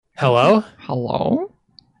Hello? Hello?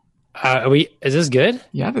 Is this good?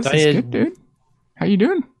 Yeah, this Do I is good, need dude. How you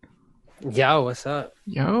doing? Yo, what's up?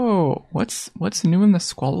 Yo, what's new in the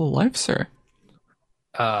Squall of Life, sir?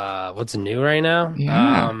 What's new right now?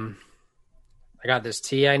 Yeah, I got this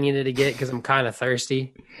tea I needed to get because I'm kind of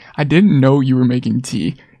thirsty. I didn't know you were making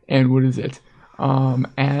tea. And what is it?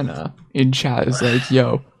 Anna in chat is like,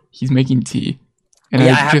 yo, he's making tea. And Yeah,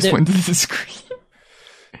 I I have just to. went to the screen.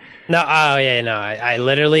 No, oh yeah, no. I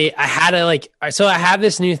literally, I had to so I have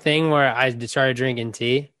this new thing where I started drinking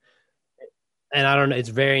tea, and I don't know, it's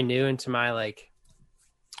very new into my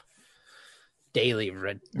daily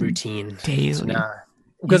routine. So Daily. now,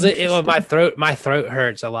 because Interesting. my throat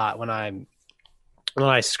hurts a lot when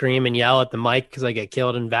I scream and yell at the mic because I get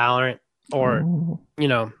killed in Valorant, or Oh, you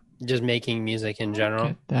know, just making music in I general.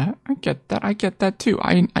 get that. I get that. I get that too.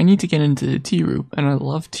 I need to get into the tea room, and I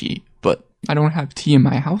love tea, but I don't have tea in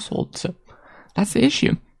my household, so that's the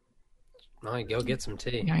issue. No, go get some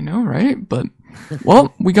tea. Yeah, I know, right? But,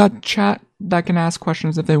 well, we got chat that can ask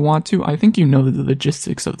questions if they want to. I think you know the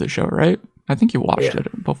logistics of the show, right? I think you watched Yeah,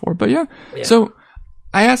 it before, but yeah. yeah. So,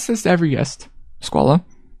 I ask this to every guest, Squalla,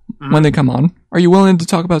 when Mhm. they come on. Are you willing to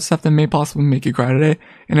talk about stuff that may possibly make you today?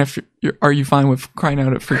 And if are you fine with crying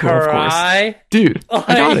out at Freako, of course? Cry? Dude,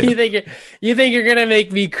 I got it. You think you're gonna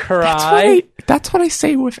make me cry? That's what I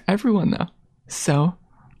say with everyone, though. So,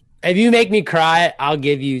 If you make me cry, I'll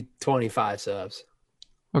give you 25 subs.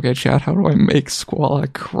 okay, chat, how do I make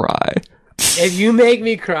Squalla cry? If you make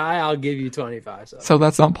me cry, I'll give you 25 subs. So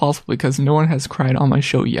that's not possible because no one has cried on my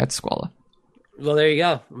show yet, Squalla. Well, there you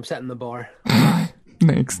go. I'm setting the bar.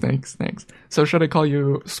 Thanks. So should I call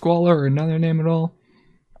you Squalla or another name at all?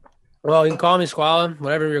 Well, you can call me Squalla,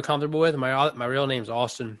 whatever you're comfortable with. My real name's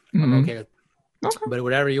Austin. I'm Mhm. okay with, Okay. but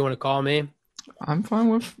whatever you want to call me. I'm fine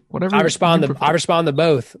with whatever I respond you to prefer. I respond to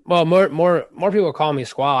both. Well, more people call me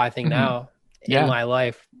Squall, I think, Mhm. now in Yeah, my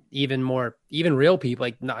life. Even real people,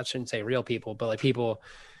 like, not, I shouldn't say real people, but like people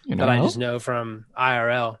you that I know? just know from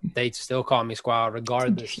IRL, they still call me Squall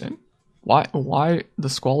regardless. Interesting. Why the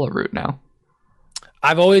Squalla route now?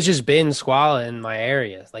 I've always just been Squall in my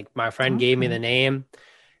area. Like, my friend gave me Okay. the name,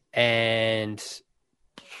 and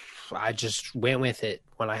I just went with it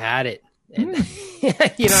when I had it. And you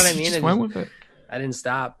know what I You mean? just And went with it. I didn't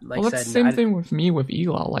stop. Like Well, I that's the said, same thing with me with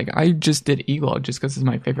Eglaw. Like, I just did Eglaw just because it's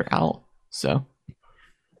my favorite owl. So,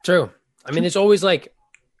 true. I mean, it's always like,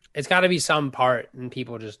 it's got to be some part and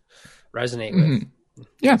people just resonate with. mhm.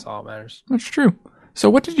 Yeah, That's all that matters. that's true. So,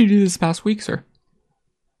 what did you do this past week, sir?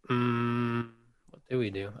 What do we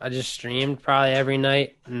do? I just streamed probably every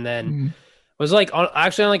night, and then Mm. was like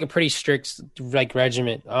actually on like a pretty strict like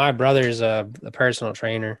regiment. My brother's a personal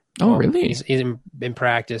trainer. Oh, really? He's in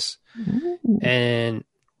practice, Ooh. and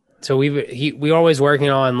so we always working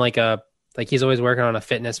on he's always working on a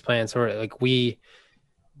fitness plan. So we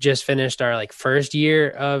just finished our like first year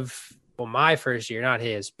of, well, my first year, not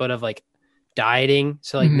his, but of like dieting.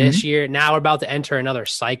 So like this year, now we're about to enter another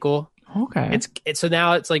cycle. Okay. It's so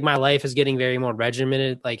now it's like my life is getting very more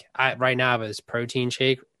regimented. Like, I right now have this protein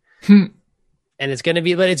shake, Hmm. and it's gonna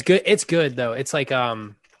be, but it's good. It's good though. It's like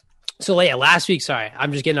So yeah, last week. Sorry,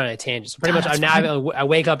 I'm just getting on a tangent. So pretty much, That's I'm fine. now I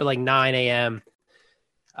wake up at like 9 a.m.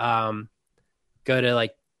 Go to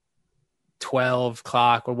like 12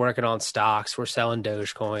 o'clock. We're working on stocks. We're selling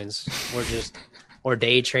Dogecoins. We're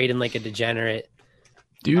day trading like a degenerate.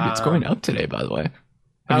 Dude, it's going up today, by the way. Have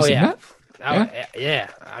you Oh seen yeah. that? Yeah.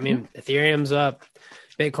 I mean, Ethereum's up,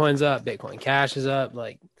 Bitcoin's up, Bitcoin Cash is up.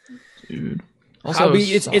 Like, Dude. Also,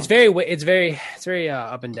 it's very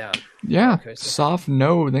up and down. yeah, Okay, so soft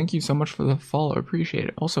no. Thank you so much for the follow. Appreciate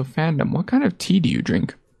it. Also, fandom. What kind of tea do you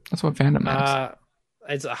drink? That's what fandom asks.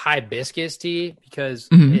 it's a hibiscus tea because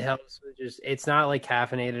Mhm. it helps with it's not like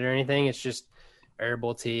caffeinated or anything. It's just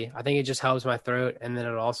herbal tea. I think it just helps my throat, and then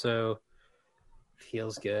it also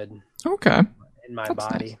feels good Okay, in my that's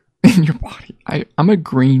body. nice. In your body. I'm a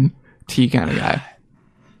green tea kind of guy.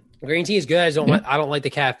 Green tea is good. Yeah. I don't like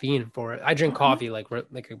the caffeine for it. I drink coffee like a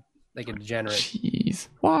degenerate. Jeez,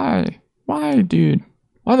 why, dude?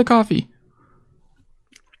 Why the coffee?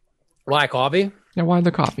 Why coffee? Yeah, why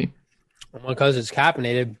the coffee? Well, because it's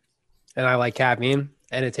caffeinated, and I like caffeine,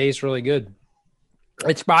 and it tastes really good.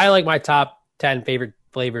 It's probably like my top 10 favorite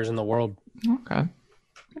flavors in the world, Okay.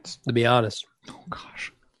 to be honest. Oh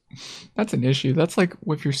gosh, that's an issue. That's like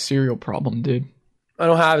with your cereal problem, dude. I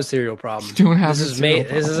don't have a cereal problem. You don't have This a is cereal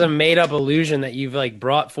This is a problem. made up illusion that you've like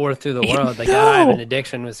brought forth to the world. Like, No! I have an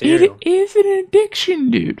addiction with cereal. It is an addiction,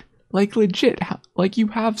 dude. Like legit. Like you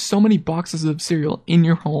have so many boxes of cereal in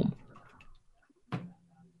your home.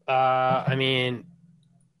 I mean,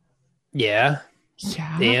 yeah,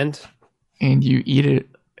 Yeah. and And you eat it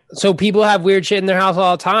So people have weird shit in their house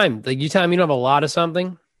all the time. Like you tell me you don't have a lot of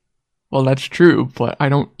something. Well, that's true, but I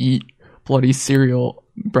don't eat bloody cereal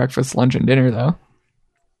breakfast, lunch, and dinner though.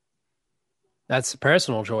 That's a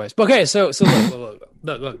personal choice. Okay, so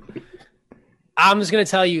look. I'm just gonna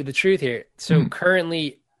tell you the truth here. So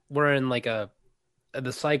currently we're in like the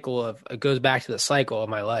cycle of it goes back to the cycle of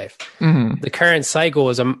my life. The current cycle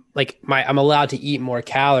is I'm allowed to eat more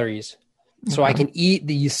calories. So I can eat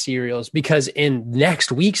these cereals because in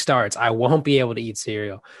next week starts, I won't be able to eat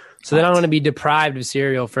cereal. So then I'm going to be deprived of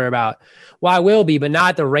cereal for I will be, but not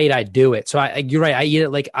at the rate I do it. So you're right. I eat it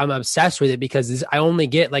like I'm obsessed with it because I only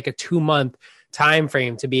get like a 2-month time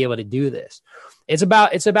frame to be able to do this. It's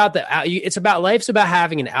about life's about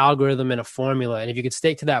having an algorithm and a formula. And if you could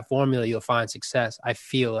stick to that formula, you'll find success. I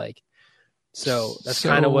feel like, so that's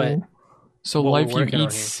kind of what. So what life, you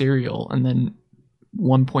eat cereal and then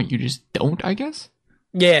one point you just don't, I guess.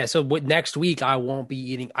 Yeah. So next week I won't be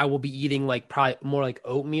eating. I will be eating like probably more like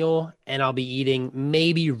oatmeal, and I'll be eating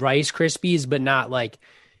maybe Rice Krispies, but not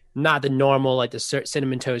the normal like the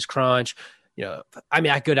Cinnamon Toast Crunch. You know, I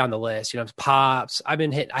mean, I go down the list. You know, Pops. I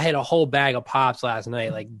had a whole bag of Pops last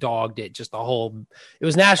night. Like dogged it. Just the whole. It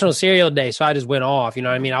was National Cereal Day, so I just went off. You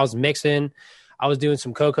know what I mean? I was mixing. I was doing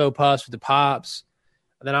some Cocoa Puffs with the Pops.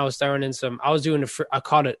 And then I was throwing in I was doing I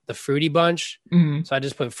called it the Fruity Bunch. Mm-hmm. So I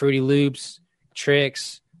just put Fruity Loops,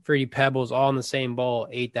 Tricks, Fruity Pebbles all in the same bowl.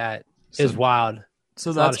 Ate that. It was wild.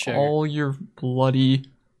 So that's all your bloody,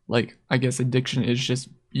 like, I guess addiction is just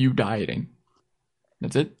you dieting.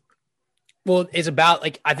 That's it? Well, it's about,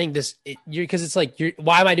 like, I think because it's like,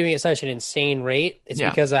 why am I doing it at such an insane rate? It's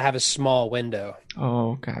because I have a small window.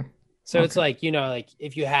 Oh, okay. So it's like, you know, like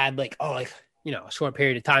if you had like, you know, a short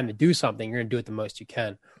period of time to do something, you're going to do it the most you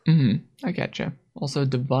can. Mm-hmm. I getcha. Also,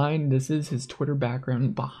 Divine, this is his Twitter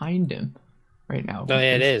background behind him right now. Oh,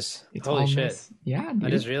 yeah, it is. Holy shit. Yeah, dude. I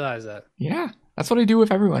just realized that. Yeah. That's what I do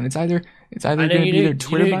with everyone. It's either going to be their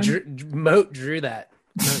Twitter Moat drew that.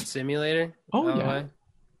 Moat Simulator. Oh, yeah.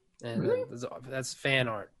 And really? That's fan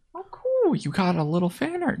art. Oh, cool. You got a little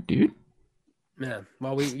fan art, dude. Yeah.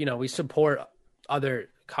 Well, we support other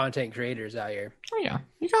content creators out here. Oh, yeah.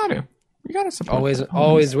 You got to. You gotta support.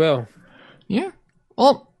 Always will. Yeah.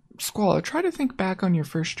 Well, Squall, try to think back on your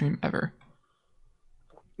first stream ever.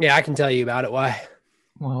 Yeah, I can tell you about it. Why?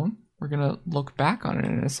 Well, we're gonna look back on it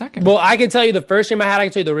in a second. Well, I can tell you the first stream I had. I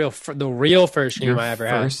can tell you the real first stream I ever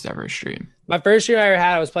had. First ever stream. My first stream I ever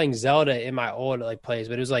had, I was playing Zelda in my old plays,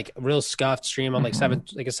 but it was like a real scuffed stream on like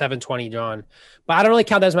a 720 John. But I don't really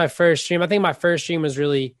count that as my first stream. I think my first stream was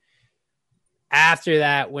really after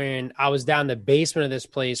that, when I was down the basement of this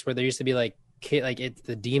place where there used to be it's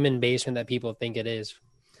the demon basement that people think it is,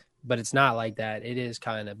 but it's not like that. It is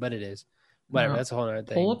kind of, but it is. Whatever. That's a whole other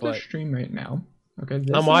thing. Pull up the stream right now. Okay.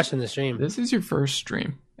 I'm watching the stream. This is your first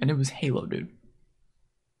stream, and it was Halo, dude.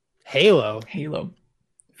 Halo.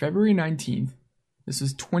 February 19th. This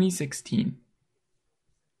was 2016.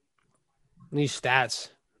 These stats.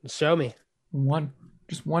 Show me.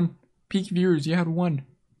 Just one. Peak viewers. You had one.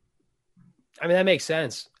 I mean, that makes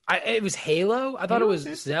sense. It was Halo? I thought it was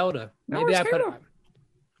Zelda. Maybe I put it.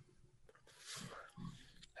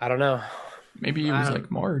 I don't know. Maybe it was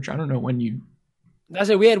like March. I don't know when you. That's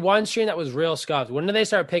it. We had one stream that was real scuffed. When did they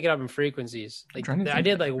start picking up in frequencies? Like I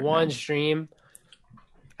did like one stream.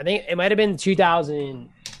 I think it might have been 2000.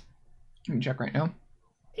 Can you check right now?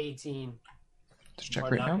 18. Just check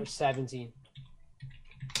right now. 17.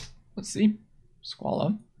 Let's see.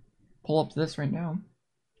 Squall. Pull up this right now.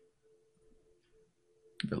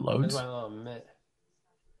 If it loads.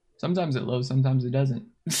 Sometimes it loads, sometimes it doesn't.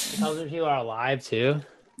 Other people are alive too.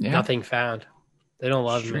 Yeah. Nothing found. They don't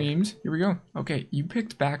love streams. Me. Here we go. Okay, you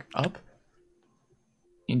picked back up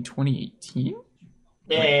in 2018?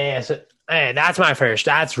 Yeah. So, that's my first.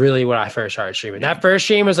 That's really what I first started streaming. That first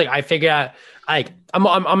stream was like I figured out like I'm a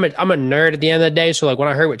nerd at the end of the day. So like when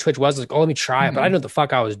I heard what Twitch was, like, let me try it. But I didn't know what the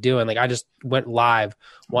fuck I was doing. Like I just went live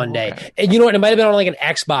one day, and you know what? It might have been on like an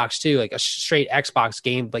Xbox too, like a straight Xbox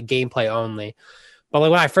game, like gameplay only. But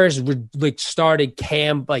like when I first started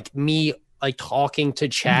me talking to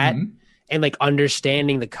chat and like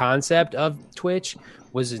understanding the concept of Twitch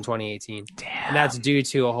was in 2018. Damn. And that's due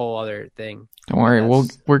to a whole other thing. Don't worry,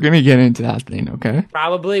 we're gonna get into that thing, okay?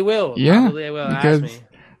 Probably will. Yeah, probably will. Ask me.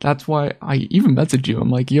 That's why I even messaged you. I'm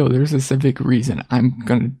like, yo, there's a specific reason I'm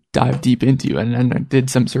gonna dive deep into, and then I did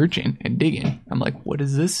some searching and digging. I'm like, what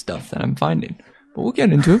is this stuff that I'm finding? But we'll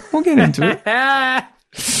get into it.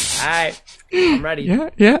 All right, I'm ready.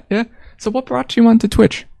 Yeah. So what brought you onto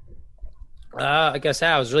Twitch? Like I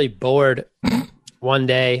said, I was really bored one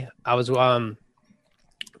day. I was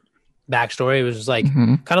backstory. It was just like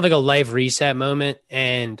Hmm. kind of like a life reset moment,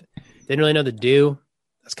 and didn't really know what to do.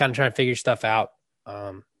 I was kind of trying to figure stuff out.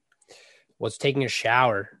 Was taking a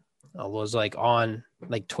shower. I was like on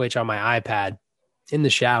like Twitch on my iPad in the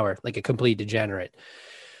shower, like a complete degenerate.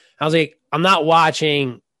 I was like, I'm not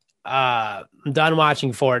watching. I'm done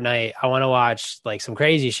watching Fortnite. I want to watch like some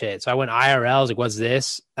crazy shit. So I went IRL. I was like, what's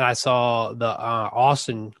this? And I saw the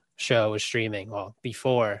Austin show was streaming. Well,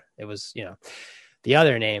 before it was, the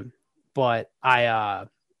other name. But I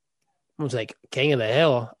was like, King of the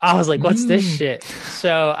Hill. I was like, what's this shit?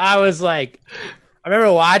 So I was like, I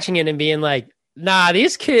remember watching it and being like, nah,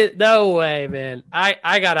 these kids, no way, man.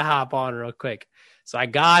 I gotta hop on real quick. So I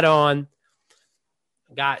got on.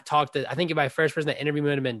 Talked to, I think my first person that interviewed me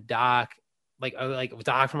would have been Doc, like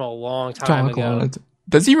Doc from a long time ago.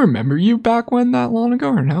 Does he remember you back when that long ago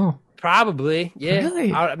or no? Probably, yeah.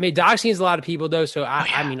 Really? I mean, Doc sees a lot of people though, so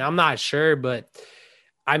I mean, I'm not sure, but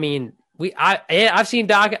I mean, I've seen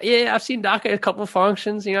Doc. Yeah, I've seen Doc at a couple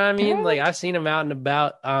functions. You know what I mean? Yeah. Like I've seen him out and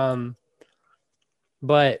about.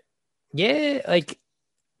 But yeah, like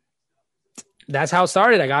that's how it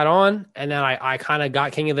started. I got on, and then I kind of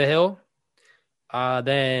got King of the Hill.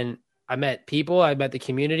 Then I met people, I met the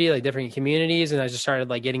community, like different communities, and I just started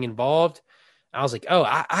like getting involved. I was like, oh,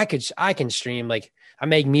 I can stream. Like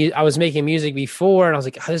I was making music before, and I was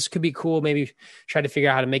like, oh, this could be cool. Maybe try to figure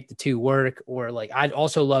out how to make the two work. Or like, I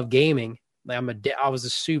also love gaming. Like I was a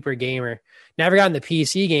super gamer. Never got into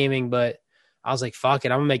PC gaming, but I was like, fuck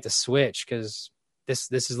it, I'm gonna make the switch because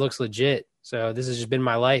this looks legit. So this has just been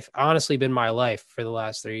my life. Honestly, been my life for the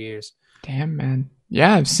last 3 years. Damn, man.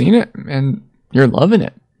 Yeah, I've seen it, and you're loving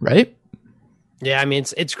it, right? Yeah, I mean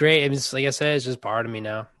it's great. I mean, it's, like I said, it's just part of me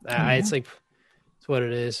now. It's like it's what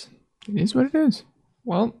it is. It is what it is.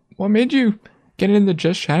 Well, what made you get into the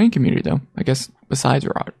Just Chatting community, though? I guess besides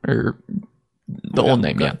Rod or the old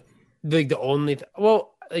name, yeah. Like the only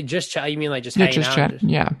well, like just chat. You mean like just Yeah, hanging just out? chat.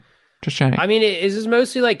 Yeah, just chatting. I mean, it is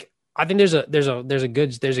mostly like I think there's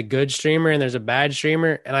a good streamer and there's a bad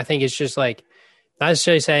streamer, and I think it's just like not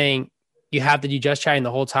necessarily saying you have to do just chatting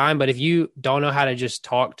the whole time, but if you don't know how to just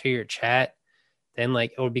talk to your chat, then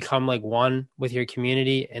like it will become like one with your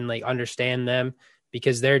community and like understand them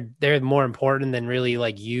because they're more important than really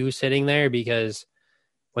like you sitting there because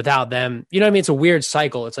without them, you know what I mean? It's a weird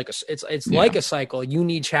cycle. It's like like a cycle. You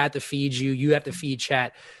need chat to feed you. You have to feed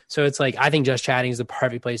chat. So it's like I think just chatting is the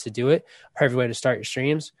perfect place to do it. Perfect way to start your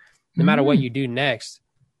streams, no matter what you do next.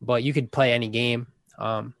 But you could play any game.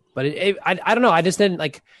 But I don't know. I just didn't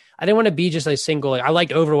like. I didn't want to be just a single. Like, I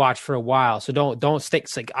liked Overwatch for a while, so don't stick.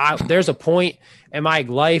 Like there's a point in my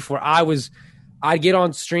life where I'd get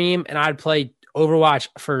on stream and I'd play Overwatch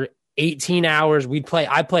for 18 hours.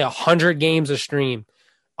 I'd play 100 games a stream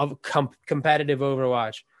of competitive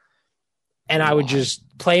Overwatch, and I would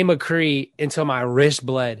just play McCree until my wrist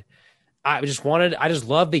bled. I just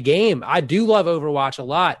love the game. I do love Overwatch a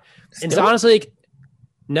lot. And it's honestly like,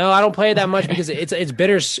 no, I don't play it that much because it's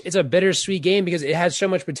bitter. It's a bittersweet game because it has so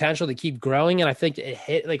much potential to keep growing. And I think it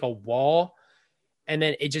hit like a wall and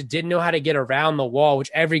then it just didn't know how to get around the wall, which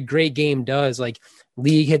every great game does. Like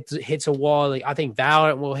League hits a wall. Like I think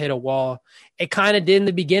Valorant will hit a wall. It kind of did in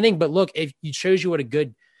the beginning, but look, it shows you what a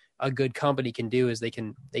good company can do is they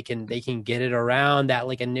can get it around that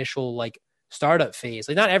like initial like startup phase.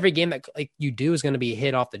 Like not every game that like you do is going to be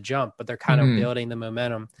hit off the jump, but they're kind of building the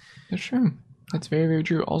momentum. That's true. That's very, very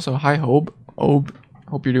true. Also, hi, Hope.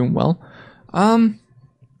 Hope you're doing well.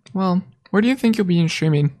 Well, where do you think you'll be in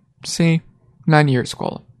streaming? Say, 9 years,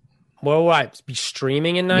 Squall. Well, what? Be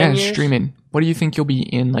streaming in 9 years? Yeah, streaming. What do you think you'll be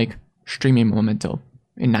in, like, streaming Memento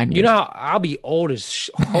in 9 years? You know, I'll be old as...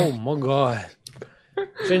 oh, my God.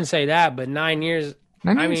 Shouldn't say that, but 9 years...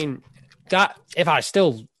 9 years? I mean, if I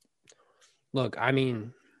still... Look, I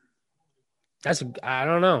mean... I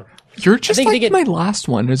don't know. You're just like my last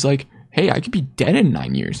one. Is like... Hey, I could be dead in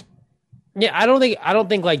 9 years. Yeah, I don't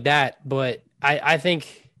think like that, but I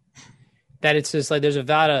think that it's just like there's a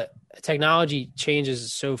lot of technology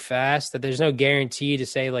changes so fast that there's no guarantee to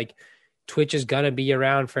say like Twitch is gonna be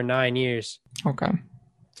around for 9 years. Okay.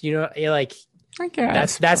 You know, like I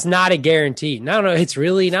guess that's not a guarantee. No, it's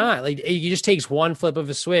really not. Like it just takes one flip of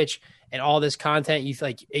a switch and all this content you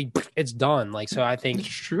like it's done. Like so I think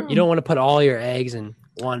true. You don't want to put all your eggs in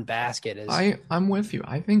one basket. I'm with you.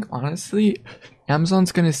 I think honestly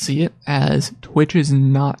Amazon's going to see it as Twitch is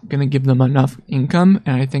not going to give them enough income,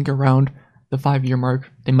 and I think around the 5-year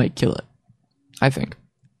mark they might kill it. I think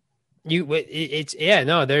there's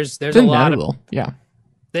it's a lot of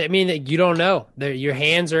I mean you don't know. Your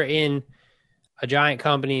hands are in a giant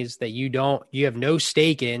companies that you have no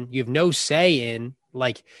stake in, you have no say in.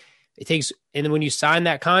 Like it takes, and then when you sign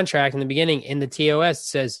that contract in the beginning in the TOS, it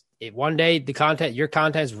says one day your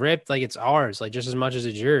content's ripped, like it's ours, like just as much as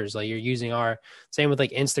it's yours. Like you're using our, same with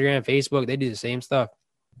like Instagram, Facebook, they do the same stuff.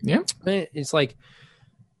 Yeah. It's like,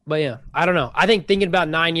 but yeah, I don't know. I think thinking about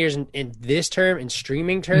 9 years in this term, in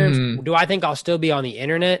streaming terms, do I think I'll still be on the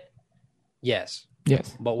internet? Yes.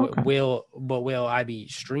 Yes. But okay. will I be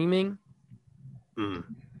streaming?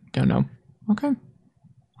 Don't know. Okay.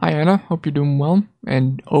 Hi, Anna. Hope you're doing well.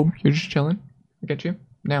 And you're just chilling. I get you.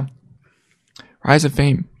 Now, rise of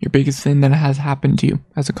fame. Your biggest thing that has happened to you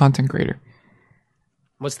as a content creator.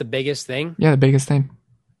 What's the biggest thing? Yeah, the biggest thing.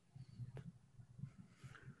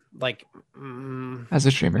 Like, as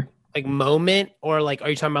a streamer. Like moment, or like, are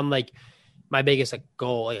you talking about like my biggest like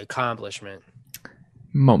goal, like accomplishment?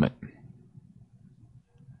 Moment.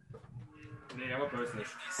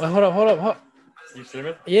 Well, hold up. You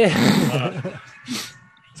streaming? Yeah.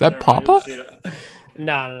 Is that Papa?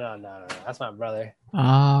 No. That's my brother.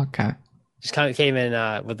 Okay. Just kind of came in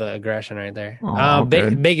with the aggression right there.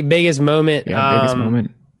 Biggest moment. Yeah, biggest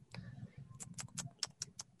moment.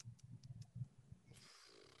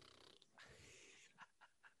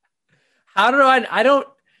 How do I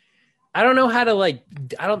don't know how to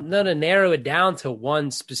I don't know to narrow it down to one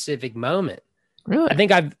specific moment. Really? I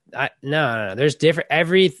think no. There's different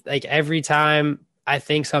every time I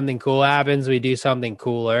think something cool happens, we do something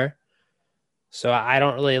cooler. So I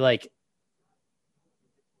don't really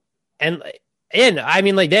and I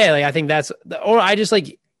mean I think that's, or I just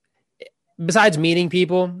besides meeting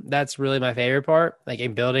people, that's really my favorite part, like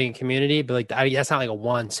in building a community, but that's not like a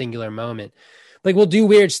one singular moment. Like we'll do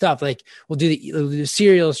weird stuff. Like we'll do the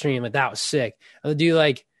cereal stream. Like that was sick. I'll do you know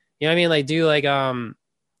what I mean?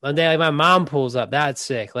 One day my mom pulls up. That's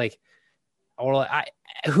sick. Who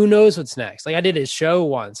knows what's next? Like I did a show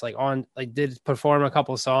once, did perform a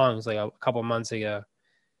couple songs a couple months ago.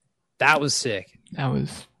 That was sick.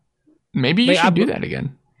 Maybe you should do that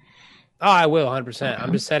again. Oh, I will 100%. Okay.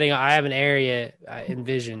 I'm just I have an area I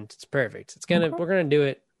envisioned. It's perfect. We're going to do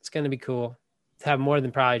it. It's going to be cool. To have more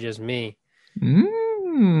than probably just me.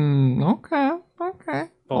 Okay. But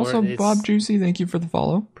also, Bob Juicy, thank you for the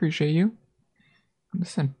follow. Appreciate you.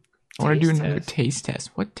 Listen, I want to do another taste test.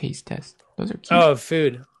 What taste test? Those are cute. Oh,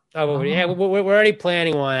 food. Yeah, we're already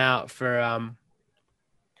planning one out for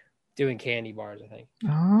doing candy bars, I think.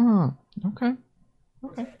 Oh, okay.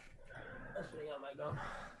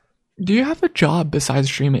 Do you have a job besides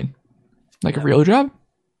streaming? A real job?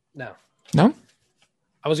 No. No?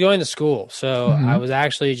 I was going to school, so I was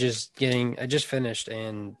actually I just finished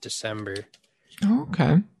in December. Oh,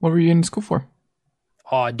 okay. What were you in school for?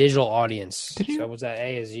 Digital audience. Did you? So I was at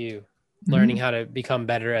ASU, learning how to become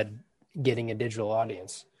better at getting a digital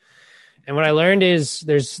audience. And what I learned is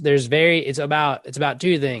it's about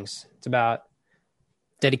two things. It's about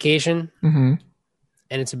dedication, and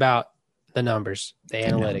it's about the numbers, the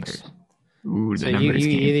analytics. Ooh, the so numbers.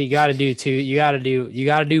 You got to do two. You got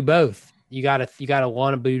to do both. You got to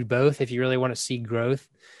want to do both if you really want to see growth,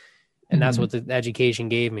 and that's what the education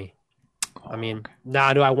gave me. I mean,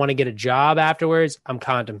 now do I want to get a job afterwards? I'm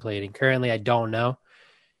contemplating. Currently, I don't know.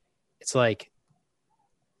 It's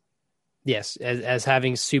yes, as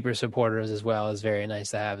having super supporters as well is very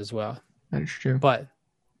nice to have as well. That is true. But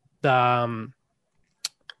yeah,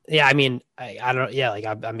 I mean, I don't. Yeah,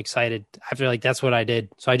 I'm excited. I feel like that's what I did.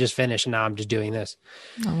 So I just finished, and now I'm just doing this.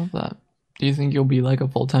 I love that. Do you think you'll be a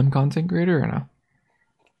full-time content creator or no?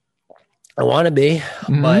 I want to be,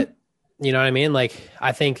 but you know what I mean? I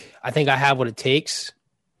think I have what it takes.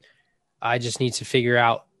 I just need to figure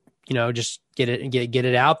out, just get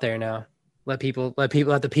it out there now. Let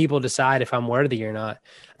the people decide if I'm worthy or not.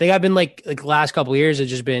 I think I've been the last couple of years have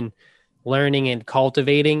just been learning and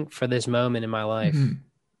cultivating for this moment in my life,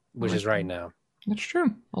 which is right now. That's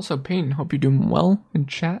true. Also, Peyton, hope you're doing well in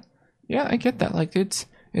chat. Yeah, I get that.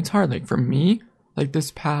 It's hard. For me,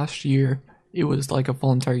 this past year, it was a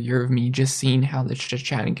full entire year of me just seeing how this Just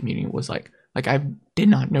Chatting community was like. I did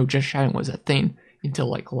not know Just Chatting was a thing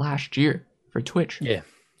until last year for Twitch. Yeah.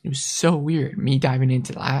 It was so weird, me diving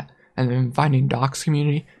into that and then finding Doc's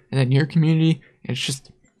community and then your community. And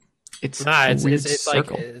it's a weird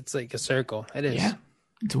circle. It's like a circle. It is. Yeah.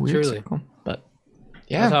 It's a weird circle. But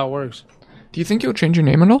yeah. That's how it works. Do you think you'll change your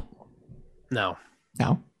name at all? No.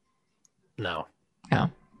 No? No. No.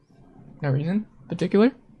 No reason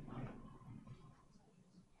particular?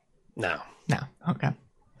 No. No. Okay.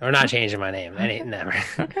 We're not changing my name. Never.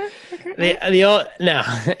 Okay. No.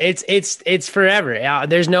 It's forever.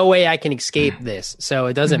 There's no way I can escape this. So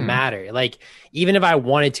it doesn't matter. Even if I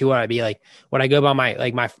wanted to, I'd be would I go by my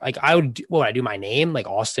would I do my name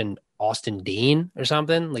Austin Dean or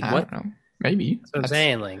something? I don't know. Maybe. That's what I'm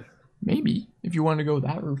saying. maybe if you want to go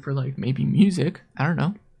that route for like maybe music, I don't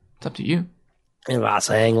know. It's up to you. If I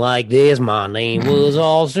sang like this, my name was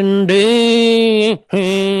Austin Dean.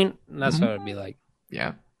 That's what it'd be like.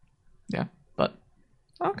 Yeah. But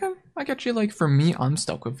okay, I get you. Like for me, I'm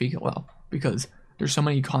stuck with VQL because there's so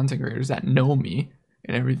many content creators that know me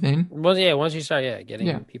and everything. Well, yeah. Once you start,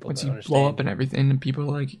 getting people once to you understand. blow up and everything, and people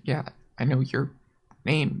are like, yeah, I know your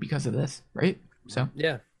name because of this, right? So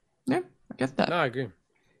Yeah, I get that. no, I agree.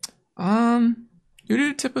 Who do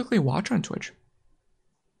you typically watch on Twitch?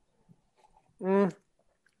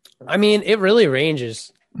 I mean, it really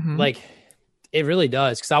ranges. Mhm. Like, it really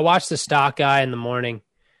does. Because I watch the Stock guy in the morning.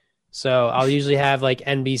 So I'll usually have like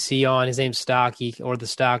NBC on. His name's Stocky or the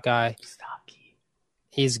Stock guy. Stocky.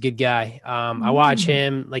 He's a good guy. I watch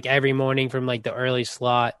him like every morning from like the early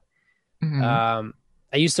slot. Mhm.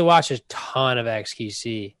 I used to watch a ton of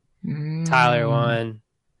XQC. Tyler one.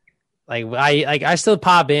 Like I still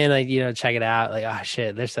pop in, like, check it out. Like, oh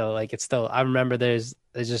shit, they're still like, it's still, I remember there's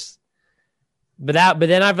just, but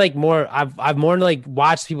then I've more like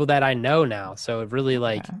watched people that I know now. So it really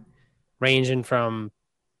like ranging from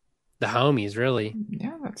the homies, really.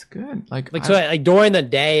 Yeah, that's good. Like so like during the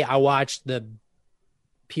day, I watch the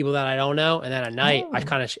people that I don't know. And then at night, I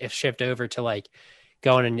kind of shift over to like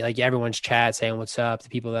going and like everyone's chat saying what's up, the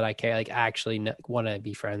people that I care, like actually want to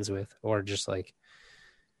be friends with, or just like,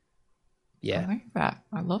 yeah. I like that.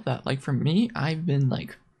 I love that. Like for me, I've been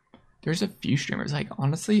like, there's a few streamers. Like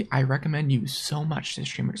honestly, I recommend you so much to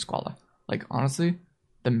streamer Squalla. Like honestly,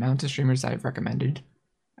 the amount of streamers I've recommended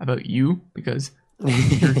about you because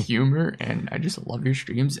your humor and I just love your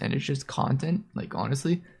streams and it's just content. Like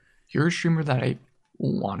honestly, you're a streamer that I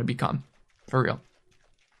want to become for real.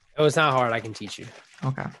 Oh, it's not hard. I can teach you.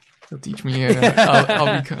 Okay, you'll teach me.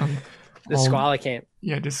 I'll become the Squalla camp.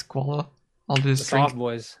 Yeah, just Squalla. I'll just the soft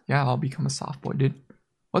boys. Yeah, I'll become a soft boy, dude.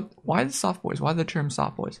 What? Why the soft boys? Why the term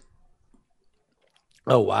soft boys?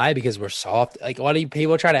 Oh, why? Because we're soft. Like, why do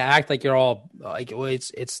people try to act like you're all like? Well,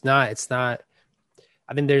 it's not.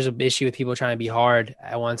 I think there's an issue with people trying to be hard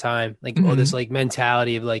at one time, like this like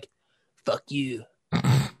mentality of like, fuck you,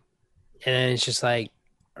 and then it's just like,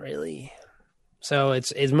 really. So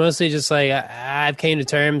it's mostly just like I've came to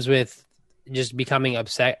terms with just becoming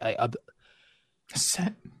upset.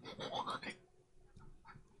 Upset.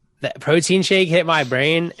 That protein shake hit my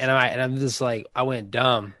brain, and I'm just like, I went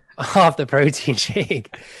dumb off the protein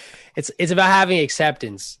shake. It's about having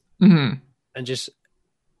acceptance and just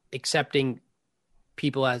accepting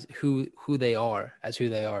people as who they are,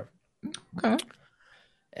 Okay.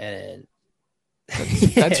 And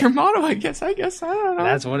that's your motto, I guess. I don't know.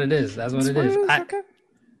 That's what it is. That's what it is. Okay.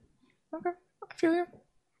 I feel you.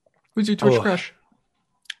 Who's your Twitch crush?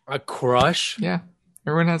 A crush? Yeah.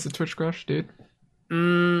 Everyone has a Twitch crush, dude.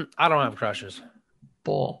 I don't have crushes.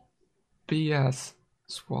 Bull. BS.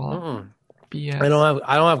 Swallow. BS.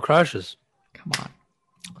 I don't have crushes. Come on.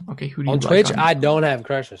 Okay, who do you on like Twitch? on I don't have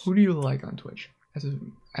crushes. Who do you like on Twitch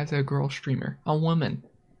as a girl streamer? A woman.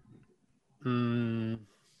 Do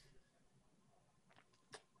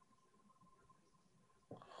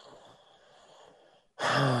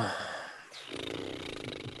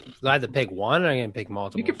I have to pick one, or I can pick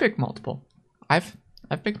multiple? You can pick multiple. I've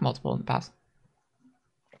picked multiple in the past.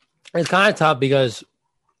 It's kind of tough because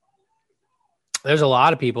there's a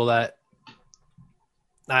lot of people that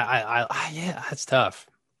yeah, that's tough.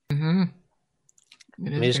 Mm-hmm.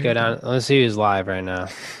 Let me just go down. Let's see who's live right now.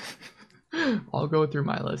 I'll go through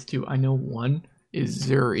my list too. I know one is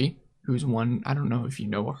Zuri, who's one. I don't know if you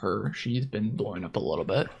know her. She's been blowing up a little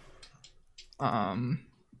bit. Trying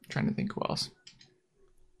to think who else.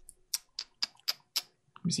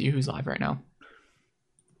 Let me see who's live right now.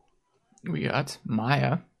 We got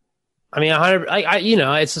Maya. I mean, 100.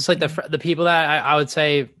 It's just like the people that I would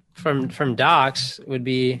say from Docs would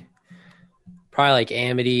be probably like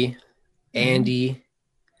Amity, Andy,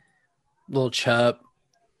 Lil Chup.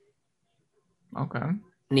 Okay.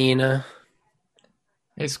 Nina.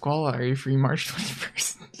 Hey, Squalla, are you free March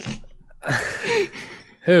 21st?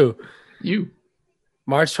 Who? You.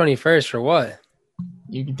 March 21st for what?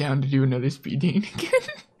 You down to do another speed dating again?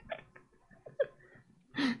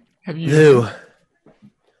 Have you? Who?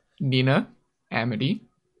 Nina, Amity.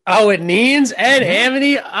 Oh, it Neens and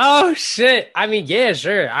Amity. Oh shit! I mean, yeah,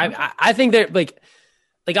 sure. I think they're like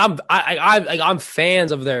I'm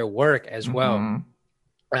fans of their work as well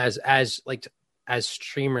as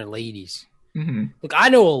streamer ladies. Look, I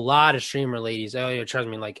know a lot of streamer ladies. Oh, yeah, trust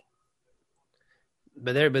me. Like,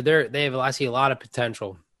 but I see a lot of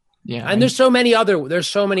potential. Yeah, and there's so many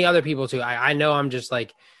other people too. I know I'm just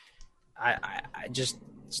like I just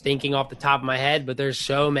thinking off the top of my head, but there's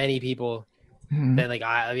so many people that like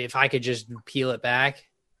if I could just peel it back.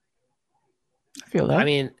 I feel that. I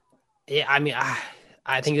mean,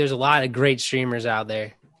 I think there's a lot of great streamers out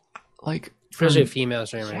there, Like, especially female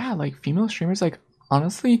streamers. Yeah, like female streamers. Like,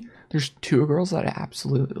 honestly, there's two girls that I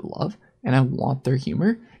absolutely love and I want their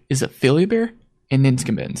humor. Is Philly Bear and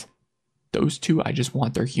Ninskabins. Those two, I just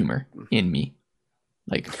want their humor in me.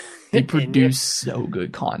 Like, they produce so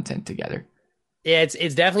good content together. Yeah,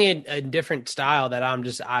 it's definitely a different style that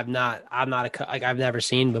I've never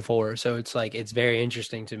seen before. So it's like it's very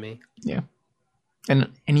interesting to me. Yeah. And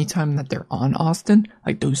anytime that they're on Austin,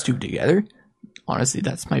 like those two together, honestly,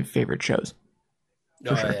 that's my favorite shows.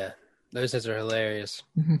 For sure. Yeah, those hits are hilarious.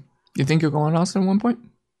 Mm-hmm. You think you'll go on Austin at one point?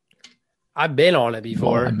 I've been on it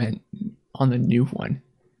before. Well, I meant on the new one.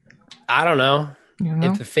 I don't know, you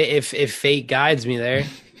know? if fate guides me there.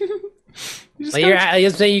 I'm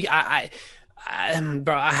saying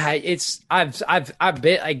bro, I've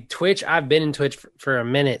been like Twitch. I've been in Twitch for a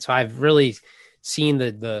minute, so I've really seen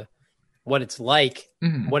the what it's like,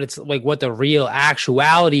 what it's like, what the real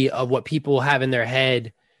actuality of what people have in their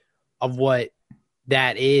head of what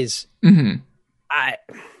that is. I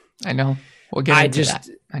know. We'll get into that.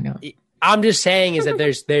 I know. I'm just saying is that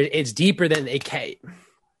there's it's deeper than it can.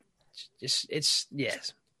 It's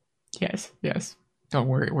yes. Don't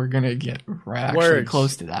worry, we're gonna get actually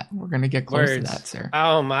close to that. We're gonna get close to that, sir.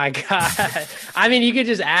 Oh my god! I mean, you could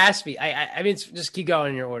just ask me. I mean, just keep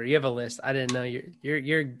going in your order. You have a list. I didn't know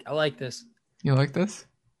you're. I like this. You like this?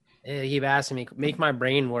 Yeah, keep asking me. Make my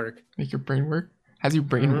brain work. Make your brain work. Has your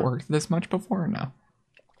brain worked this much before or no?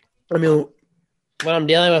 I mean, when I'm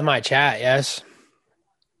dealing with my chat, yes.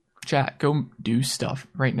 Chat, go do stuff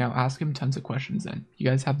right now. Ask him tons of questions. Then you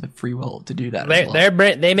guys have the free will to do that.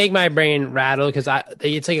 They make my brain rattle because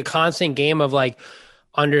it's like a constant game of like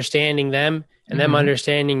understanding them and them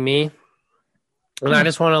understanding me. And I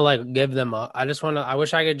just want to like give them up. I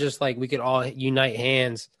wish I could just like we could all unite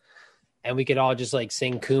hands and we could all just like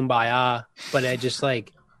sing Kumbaya. But I just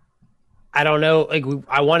like I don't know. Like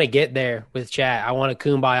I want to get there with chat. I want to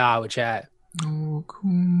Kumbaya with chat. Oh,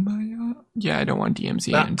 Kumbaya. Yeah, I don't want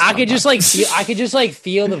DMZ. I could just like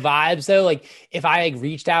feel the vibes though. Like if I like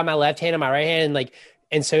reached out my left hand and my right hand,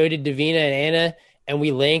 and so did Davina and Anna, and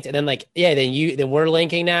we linked, and then then we're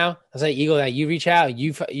linking now. I was like, Eagle, you reach out,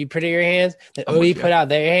 you put out your hands, then Odie put out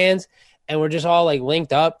their hands, and we're just all like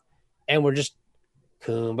linked up, and we're just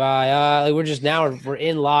Kumbaya. Like we're just we're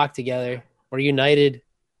in lock together. We're united,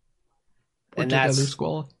 and that's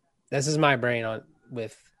squall. This is my brain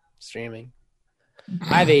with streaming.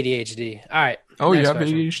 I have ADHD. All right. Oh, you have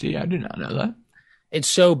ADHD? I did not know that. It's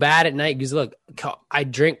so bad at night because look, I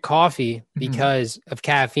drink coffee because of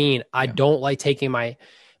caffeine. I don't like taking my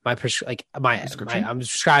I'm prescribed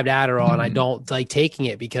Adderall and I don't like taking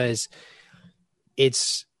it because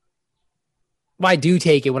I do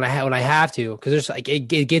take it when I have to because there's like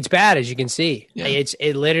it gets bad as you can see. Yeah.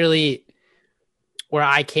 It literally where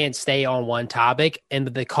I can't stay on one topic, and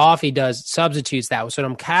the coffee substitutes that. So when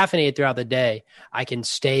I'm caffeinated throughout the day, I can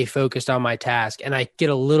stay focused on my task, and I get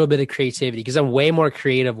a little bit of creativity because I'm way more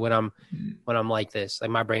creative when I'm like this. Like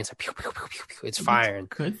my brain's like pew, pew, pew, pew, pew. It's firing.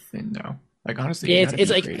 Good thing though. Like honestly, yeah,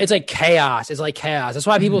 it's like chaos. It's like chaos. That's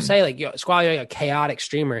why people say like, "Yo, Squall, you're like a chaotic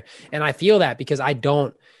streamer," and I feel that because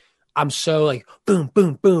I'm so like boom,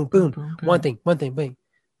 boom, boom, boom, boom, one thing, boom.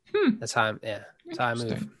 That's how I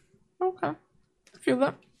move. Okay. Feel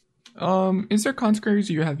that. Is there content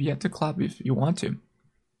you have yet to collab if you want to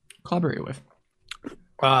collaborate with?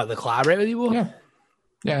 The collaborate with people?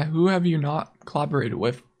 Yeah. Who have you not collaborated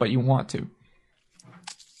with, but you want to?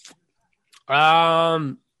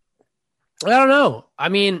 I don't know. I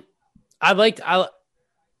mean, I don't.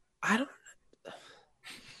 Come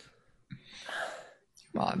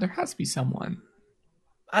on, there has to be someone.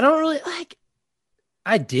 I don't really like.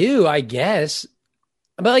 I do, I guess,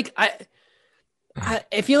 but like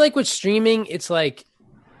I feel like with streaming, it's like,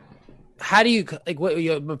 how do you like what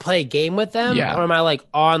you play a game with them, or am I like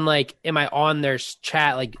on am I on their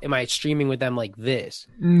chat? Like, am I streaming with them like this?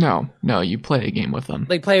 No, you play a game with them.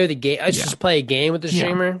 Like play with a game. I just play a game with the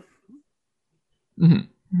streamer.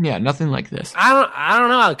 Yeah, nothing like this. I don't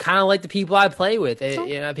know. I kind of like the people I play with.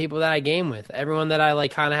 People that I game with. Everyone that I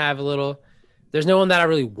like kind of have a little. There's no one that I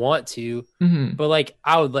really want to, but like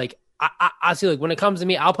I would like. I see, like when it comes to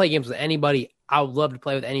me, I'll play games with anybody. I would love to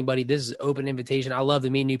play with anybody. This is an open invitation. I love to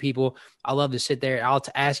meet new people. I love to sit there. I'll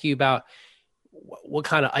ask you about what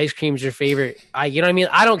kind of ice cream is your favorite. You know what I mean?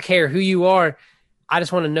 I don't care who you are. I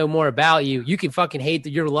just want to know more about you. You can fucking hate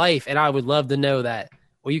your life, and I would love to know that.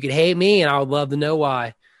 Or you could hate me, and I would love to know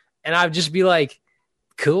why. And I'd just be like,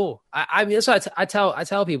 cool. I mean, that's what I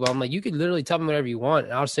tell people. I'm like, you could literally tell me whatever you want,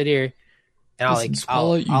 and I'll sit here And I'll Listen, like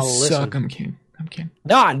Squall, you I'll suck. listen. I'm kidding.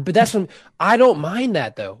 No, but that's when I don't mind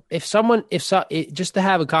that though. Just to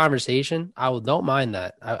have a conversation, don't mind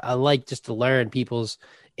that. I like just to learn people's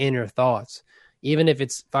inner thoughts, even if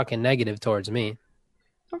it's fucking negative towards me.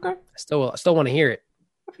 Okay. I still want to hear it.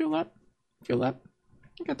 I feel that. I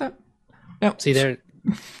get that. Now, See there,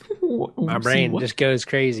 my brain what? just goes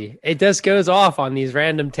crazy. It just goes off on these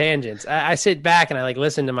random tangents. I sit back and I like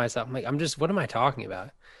listen to myself. I'm like, what am I talking about?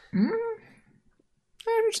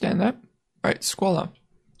 I understand that. All right, Squalla.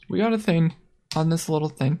 We got a thing on this little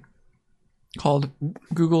thing called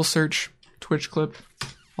Google search, Twitch clip,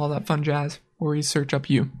 all that fun jazz, where we search up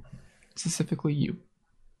you, specifically you.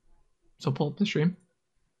 So pull up the stream.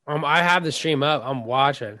 I have the stream up. I'm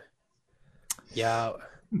watching. Yeah.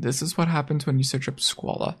 This is what happens when you search up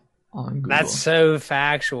Squalla on Google. That's so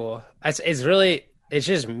factual. It's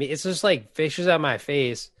just me. It's just like pictures of my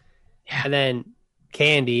face, and then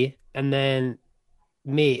candy, and then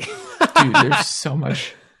me. Dude, there's so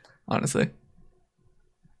much. Honestly,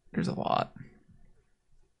 there's a lot.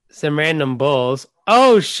 Some random bulls.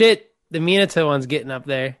 Oh shit! The Minato one's getting up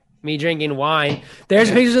there. Me drinking wine. There's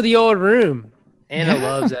pictures of the old room. Anna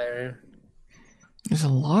loves that room. There's a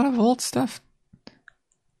lot of old stuff.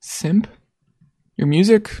 Simp, your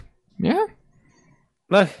music, yeah.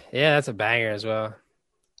 Look, yeah, that's a banger as well.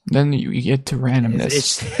 Then you get to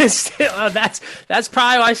randomness. It's still, that's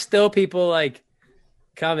probably why still people like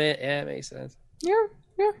come in. Yeah, it makes sense. Yeah.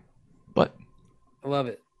 But I love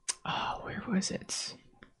it. oh, where was it?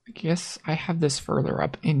 I guess I have this further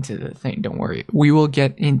up into the thing. Don't worry, we will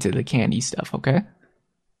get into the candy stuff. Okay.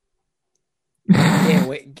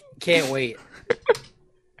 Can't wait.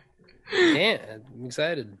 Yeah, I'm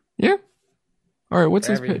excited. Yeah. All right. What's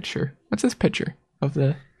this picture? What's this picture of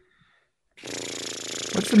the?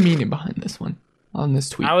 What's the meaning behind this one on this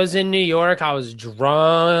tweet? I was in New York. I was drunk.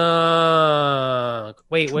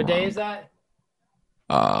 Wait, what day is that?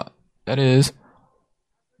 That is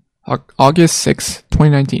August 6th,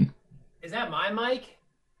 2019. Is that my mic?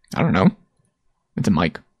 I don't know. It's a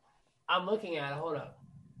mic. I'm looking at it. Hold up.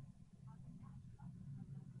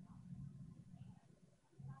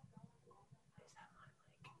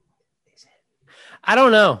 I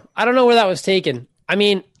don't know. I don't know where that was taken. I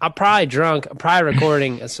mean, I'm probably drunk. I'm probably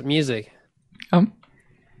recording some music.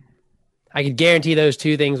 I could guarantee those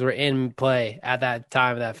two things were in play at that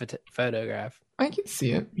time of that photograph. I can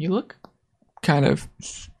see it. You look kind of.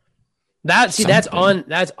 That's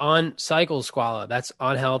on cycle Squalla. That's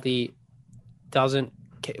unhealthy. Doesn't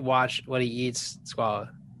watch what he eats Squalla.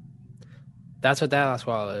 That's what that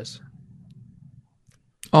Squalla is.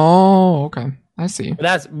 Oh, okay. I see.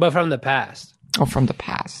 But from the past. Oh, from the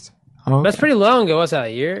past. Okay. That's pretty long ago. What's that, a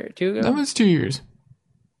year or two ago? That was 2 years.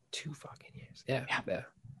 2 fucking years. Yeah.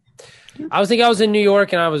 I was thinking I was in New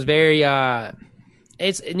York and I was very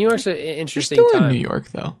New York's an interesting You're still time. in New York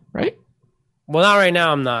though, right? Well, not right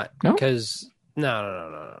now. I'm not. No? Because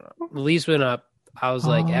no. The lease went up. I was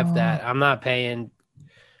like, F that. I'm not paying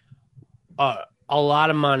a lot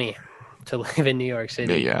of money to live in New York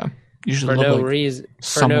City. Yeah. You should For live no like reason.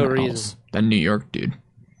 somewhere else than New York, dude.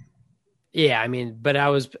 Yeah, I mean, but I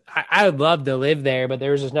would love to live there, but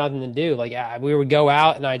there was just nothing to do. Like we would go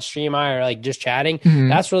out and I'd stream or like just chatting. Mm-hmm.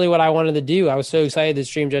 That's really what I wanted to do. I was so excited to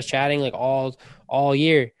stream just chatting like all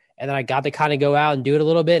year. And then I got to kind of go out and do it a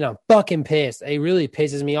little bit and I'm fucking pissed. It really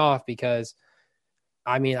pisses me off because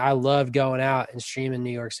I mean, I loved going out and streaming in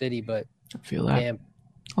New York City, but I feel that. damn,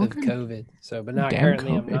 of COVID. So, but not Damn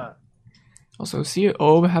currently COVID. I'm not. Also, see you.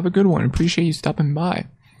 Oh, have a good one. Appreciate you stopping by.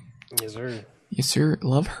 Yes, sir. Yes, sir.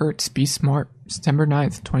 Love hurts. Be smart. September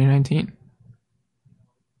 9th, 2019.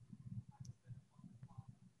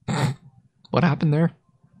 What happened there?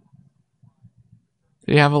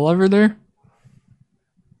 Did you have a lover there?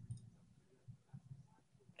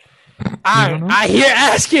 I hear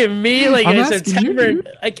asking me like I'm in asking September. you.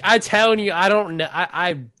 Like I'm telling you, I don't know.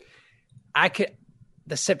 I could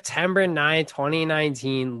the September 9th,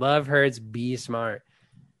 2019, Love Hurts, Be Smart.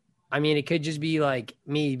 I mean, it could just be like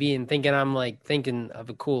me thinking of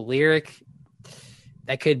a cool lyric.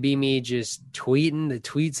 That could be me just tweeting to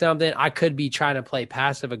tweet something. I could be trying to play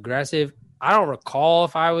passive aggressive. I don't recall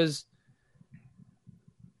if I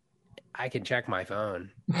can check my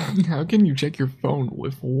phone. How can you check your phone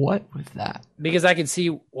with what with that? Because I could see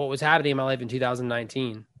what was happening in my life in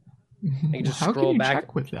 2019. I can just How scroll can you back.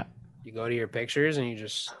 check with that? You go to your pictures and you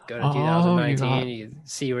just go to Oh, 2019. You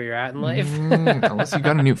see where you're at in life. Unless you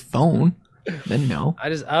got a new phone, then no. I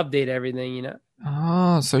just update everything, you know.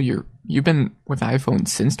 Oh, so you've been with iPhone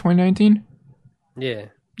since 2019? Yeah.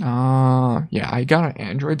 Yeah, I got an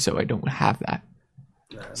Android, so I don't have that.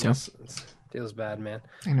 Nah, So Feels bad, man.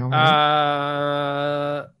 I know.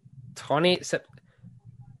 Right? 20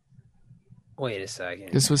 Wait a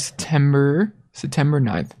second. This was September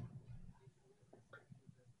 9th.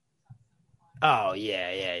 Oh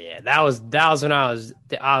yeah. That was when I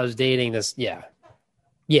was dating this. Yeah.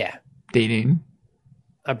 Dating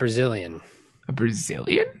A Brazilian. a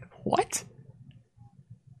Brazilian? What?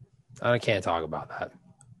 I can't talk about that.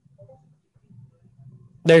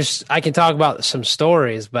 I can talk about some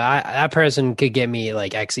stories, but that person could get me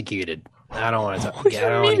like executed. I don't want to.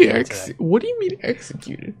 What do you mean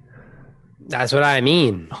executed? That's what I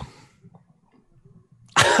mean.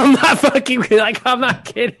 I'm not fucking like I'm not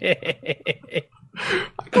kidding.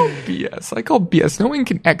 I call BS. No one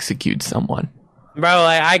can execute someone. Bro,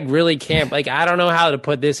 like I really can't. Like I don't know how to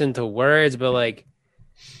put this into words, but like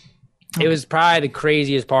it was probably the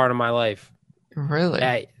craziest part of my life. Really?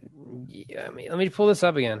 I mean, let me pull this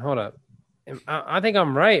up again. Hold up. I think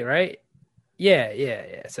I'm right?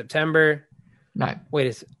 Yeah. September 9th. Wait,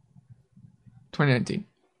 it's 2019.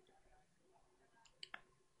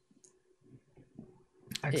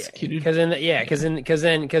 Executed. Because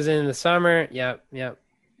in the summer, yep.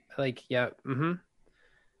 Like, yep.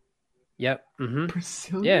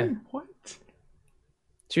 Brazilian? Yeah. What?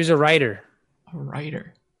 She was a writer. A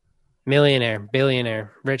writer. Millionaire,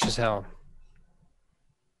 billionaire, rich as hell.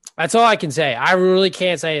 That's all I can say. I really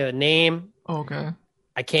can't say the name. Okay.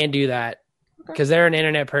 I can't do that because they're an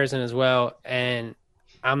internet person as well, and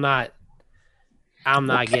I'm not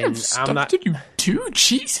getting. I'm not. Did you do?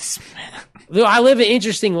 Jesus, man. Look, I live an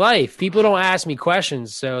interesting life. People don't ask me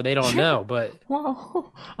questions, so they don't know. But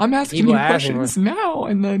well, I'm asking you questions now,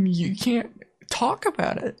 and then you can't talk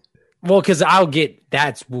about it. Well, because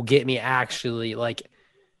that will get me actually like.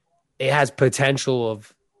 It has potential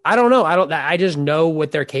of. I don't know. I just know what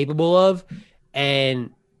they're capable of, and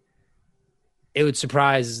it would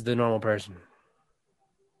surprise the normal person.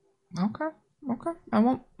 Okay. I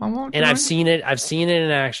won't. And I've seen it in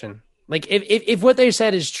action. Like if what they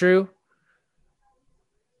said is true,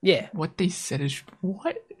 yeah. What they said is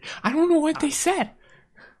what? I don't know what they said.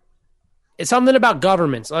 It's something about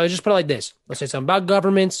governments. I'll just put it like this. Let's say something about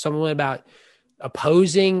governments. Something about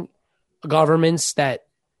opposing governments that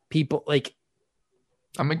people like.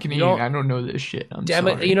 I'm a Canadian. I don't know this shit. I'm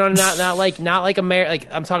sorry. You know, not like America. Like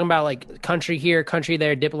I'm talking about like country here, country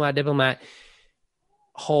there, diplomat.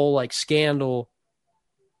 Whole like scandal.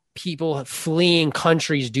 People fleeing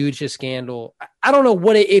countries due to scandal. I don't know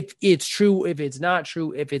if it's true, if it's not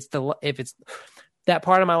true, if it's that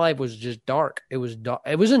part of my life was just dark. It was dark.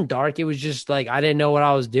 It wasn't dark. It was just like I didn't know what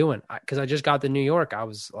I was doing because I just got to New York. I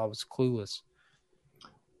was clueless.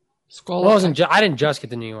 I didn't just get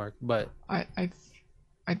to New York, but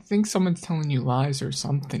I think someone's telling you lies or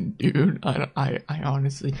something, dude. I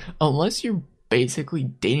honestly, unless you're basically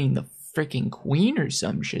dating the freaking queen or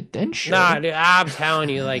some shit, then sure. Nah, dude, I'm telling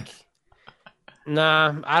you, like,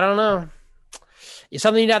 nah, I don't know. It's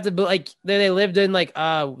something you'd have to like. They lived in like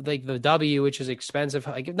the W, which is expensive,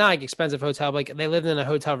 like not like expensive hotel, but like they lived in a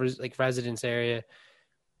hotel like residence area,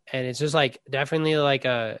 and it's just like definitely like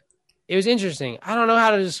a. It was interesting. I don't know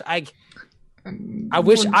how to just I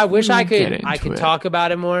wish I could talk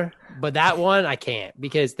about it more, but that one I can't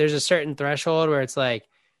because there's a certain threshold where it's like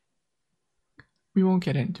we won't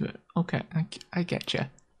get into it. Okay, I get you.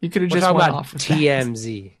 You could have just went off with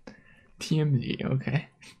TMZ. TMZ. Okay.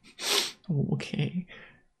 Okay.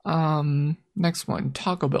 Next one,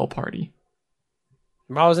 Taco Bell party.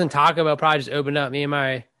 If I was in Taco Bell, probably just opened up. Me and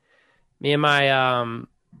my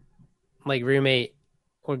like roommate.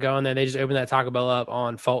 We're going there. They just opened that Taco Bell up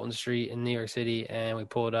on Fulton Street in New York City, and we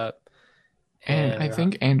pulled up. And I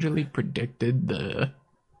think Angelique predicted the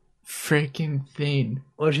freaking thing.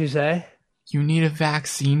 What'd she say? You need a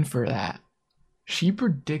vaccine for that. She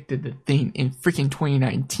predicted the thing in freaking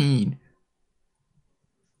 2019.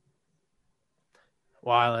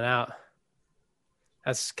 Wilding out.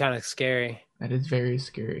 That's kind of scary. That is very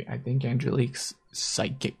scary. I think Angelique's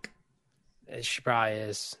psychic. She probably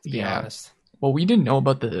is, to be honest. Well, we didn't know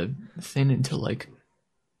about the thing until like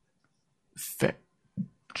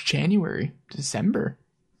January, December.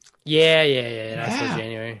 Yeah. That's like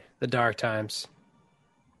January. The dark times.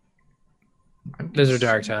 Those are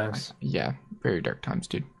dark times. Yeah, very dark times,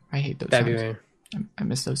 dude. I hate those February. times. I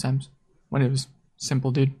miss those times when it was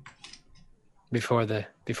simple, dude. Before the vid.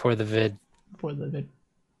 Before the vid.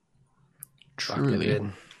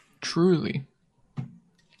 Truly.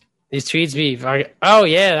 These tweets be. Oh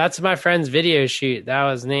yeah, that's my friend's video shoot.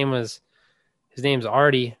 His name's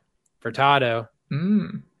Artie Furtado.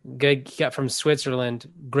 Good, got from Switzerland.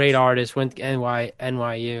 Great artist. Went to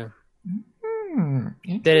NYU.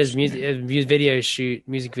 Did his music video shoot,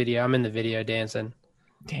 music video. I'm in the video dancing.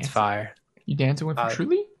 It's fire. You dancing with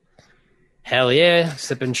Truly? Hell yeah.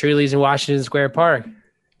 Sipping Trulies in Washington Square Park. Do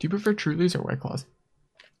you prefer Trulies or White Claws?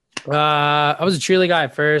 I was a Truly guy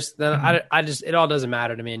at first. Then I just, it all doesn't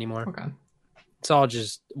matter to me anymore. Okay. It's all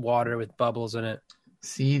just water with bubbles in it.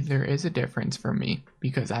 See, there is a difference for me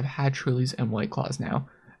because I've had Trulies and White Claws now,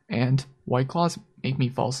 and White Claws make me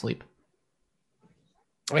fall asleep.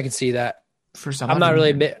 I can see that. For some, I'm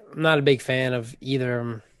not a big fan of either of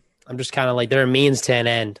them. I'm just kind of like, they're a means to an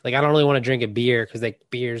end. Like, I don't really want to drink a beer because like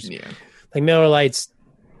beers, like Miller Lights,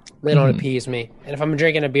 they don't appease me. And if I'm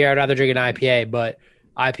drinking a beer, I'd rather drink an IPA, but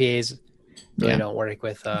IPAs really don't work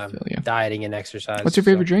with dieting and exercise. What's your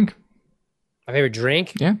favorite drink? My favorite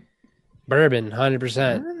drink? Yeah. Bourbon,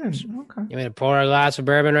 100%. Bourbon. Okay. You want me to pour a glass of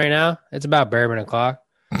bourbon right now? It's about bourbon o'clock.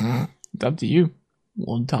 It's up to you.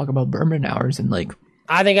 We'll talk about bourbon hours and like.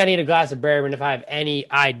 I think I need a glass of bourbon if I have any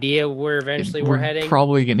idea where eventually we're heading.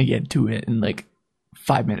 Probably gonna get to it in like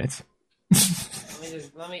 5 minutes.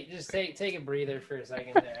 let me just take a breather for a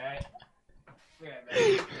second there. All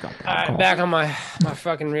right, back on my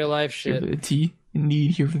fucking real life shit. Here for the tea,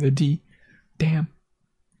 indeed. Here for the tea. Damn.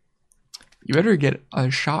 You better get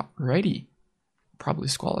a shot ready. Probably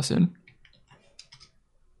Squalla soon.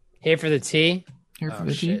 Here for the tea? Here for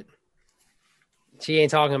the tea? She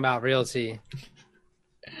ain't talking about real tea.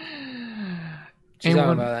 She's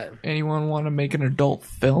talking about that. Anyone want to make an adult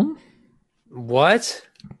film? What?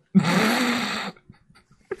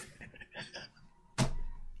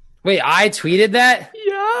 Wait, I tweeted that?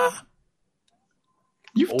 Yeah.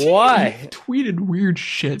 You've tweeted weird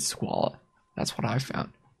shit, Squalla. That's what I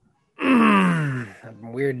found. I'm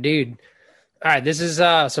a weird dude. All right, this is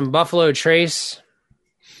some Buffalo Trace,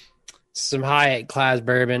 some high class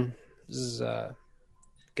bourbon. This is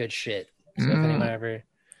good shit. So if anyone ever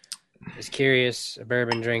is curious, a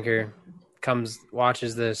bourbon drinker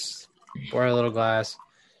watches this, pour a little glass.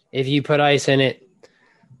 If you put ice in it,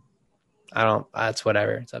 that's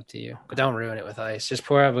whatever. It's up to you. But don't ruin it with ice. Just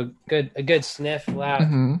pour up a good sniff,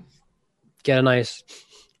 loud. Get a nice.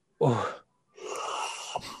 Oh.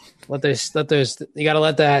 Let those. You gotta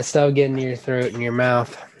let that stuff get into your throat and your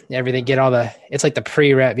mouth. Everything. It's like the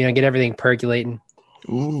pre-rep. Get everything percolating.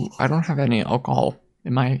 Ooh, I don't have any alcohol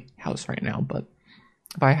in my house right now, but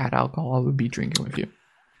if I had alcohol, I would be drinking with you.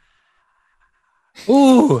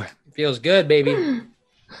 Ooh, feels good, baby. I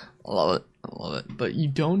love it. But you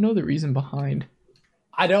don't know the reason behind.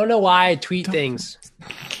 I don't know why I tweet things.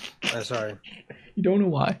 I'm sorry. You don't know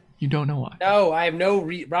why. No, I have no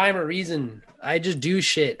rhyme or reason. I just do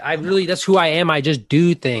shit. That's who I am. I just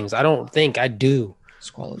do things. I don't think I do.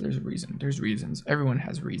 Squalla, there's a reason. There's reasons. Everyone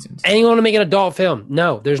has reasons. And you want to make an adult film?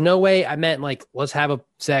 No, there's no way. I meant like, let's have a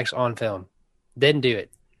sex on film. Didn't do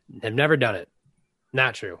it. Have never done it.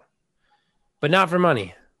 Not true. But not for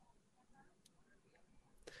money.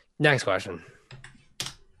 Next question.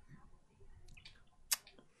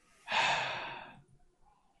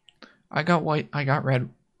 I got white. I got red.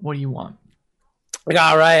 What do you want? I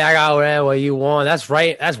got red. What you want? That's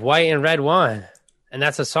right. That's white and red wine. And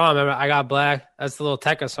that's a song. Remember, I got black. That's the little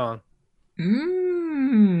Tekka song.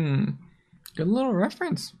 Good little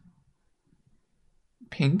reference.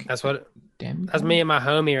 Pink. That's what. Damn. That's me and my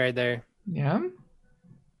homie right there. Yeah.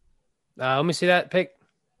 Let me see that pic.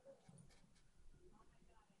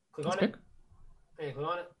 Click on it. Pick. Hey, click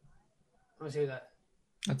on it. Let me see that.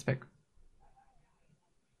 That's pick.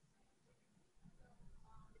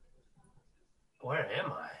 Where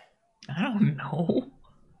am I? I don't know.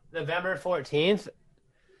 November 14th.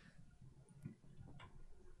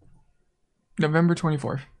 November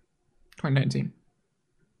 24th, 2019.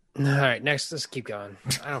 All right, next. Let's keep going.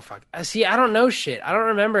 I don't know shit. I don't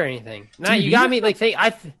remember anything. Now Dude, you got me like think.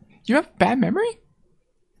 You have bad memory?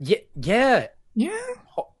 Yeah. Yeah. Yeah.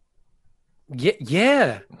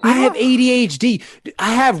 I have ADHD.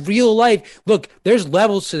 I have real life. Look, there's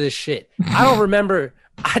levels to this shit. I don't remember.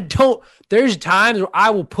 There's times where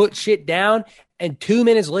I will put shit down and 2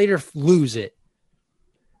 minutes later lose it.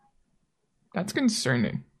 That's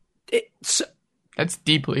concerning. That's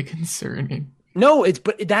deeply concerning. No,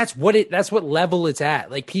 but that's what level it's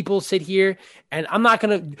at. Like people sit here and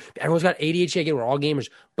everyone's got ADHD. I get we're all gamers,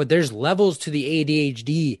 but there's levels to the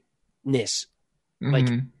ADHD-ness. Like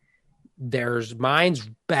there's mine's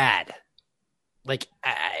bad. Like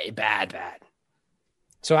bad.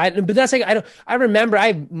 So but that's like, I remember I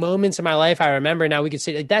have moments in my life. I remember now we could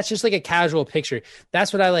say like, that's just like a casual picture.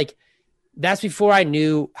 That's what I like. That's before I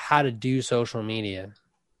knew how to do social media.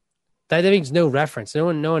 That makes no reference. No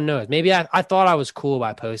one knows. Maybe I thought I was cool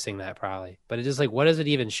by posting that probably, but it's just like, what does it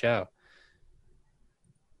even show?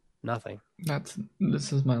 Nothing.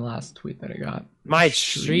 This is my last tweet that I got. My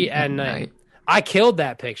street at night. I killed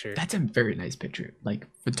that picture. That's a very nice picture. Like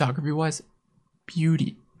photography wise,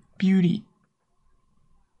 beauty.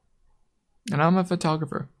 And I'm a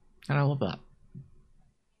photographer, and I love that.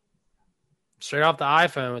 Straight off the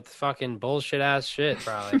iPhone with the fucking bullshit ass shit,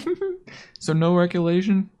 probably. So no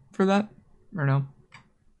regulation for that, or no?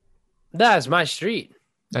 That's my street.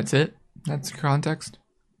 That's it. That's context.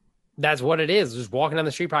 That's what it is. Just walking down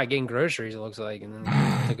the street, probably getting groceries. It looks like, and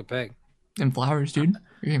then took a pic. And flowers, dude.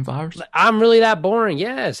 You're getting flowers. I'm really that boring.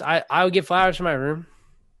 Yes, I would get flowers for my room.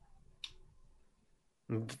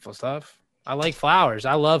 Stuff. I like flowers.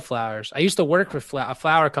 I love flowers. I used to work for a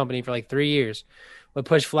flower company for like 3 years. Would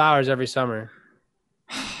push flowers every summer.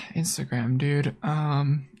 Instagram, dude.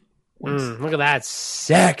 Look at that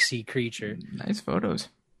sexy creature. Nice photos.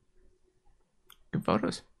 Good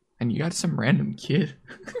photos. And you got some random kid.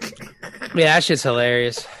 Yeah, that shit's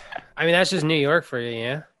hilarious. I mean, that's just New York for you,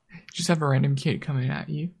 yeah? Just have a random kid coming at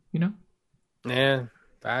you, you know? Yeah,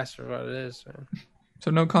 that's what it is. Man.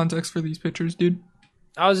 So no context for these pictures, dude?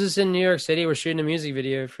 I was just in New York City. We're shooting a music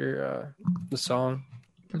video for the song.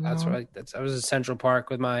 That's what I was in Central Park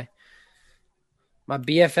with my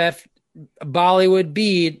BFF, Bollywood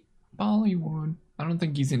Bede. Bollywood. I don't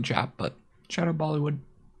think he's in chat, but shout out Bollywood.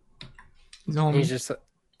 He's a homie.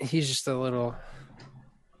 He's just a little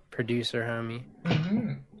producer homie.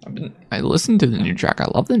 Mm-hmm. I listened to the new track. I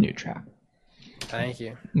love the new track. Thank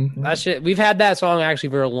you. Mm-hmm. That shit. We've had that song actually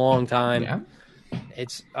for a long time. Yeah.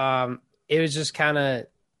 It's it was just kind of,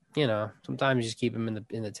 sometimes you just keep him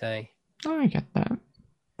in the tank. Oh, I get that.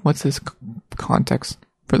 What's this context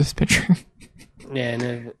for this picture? Yeah,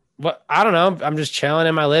 and I don't know. I'm just chilling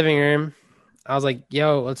in my living room. I was like,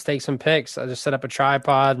 "Yo, let's take some pics." I just set up a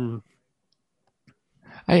tripod and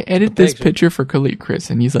I edit this picture for Khalid Chris,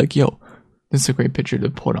 and he's like, "Yo, this is a great picture to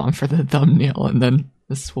put on for the thumbnail," and then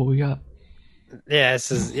this is what we got. Yeah,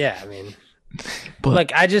 I mean, but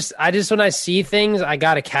like, I just when I see things, I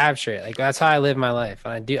gotta capture it. Like that's how I live my life.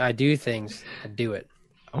 I do things. I do it.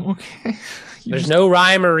 Okay. There's no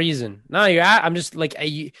rhyme or reason. No, I'm just like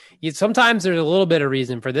sometimes there's a little bit of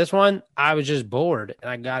reason. For this one, I was just bored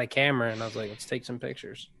and I got a camera and I was like, let's take some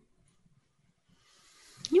pictures.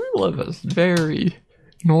 You live a very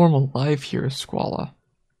normal life here, Squalla.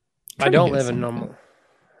 I don't live a normal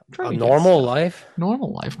life.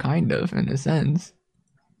 Normal life, kind of, in a sense.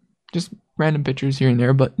 Just random pictures here and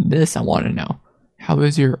there, but this I want to know. How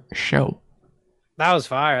was your show? That was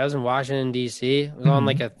fire. I was in Washington, D.C. I was on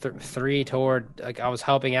like a 3 tour. Like I was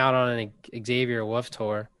helping out on an Xavier Wolf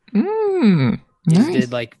tour. Nice.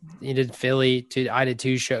 He did Philly. I did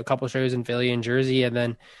a couple shows in Philly and Jersey, and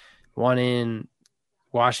then one in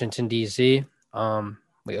Washington, D.C.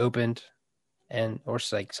 We opened, or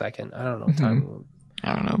like second. I don't know what time.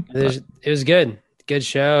 I don't know. It was good. Good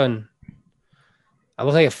show, and I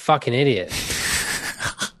look like a fucking idiot.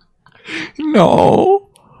 No.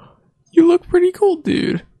 You look pretty cool,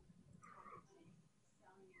 dude.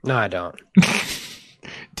 No, I don't.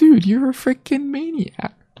 Dude, you're a freaking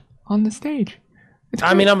maniac on the stage.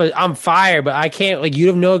 I mean, I'm fire, but I can't, like, you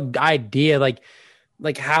have no idea,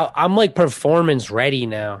 like how I'm like performance ready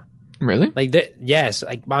now. Really? Like, yes,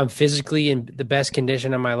 like I'm physically in the best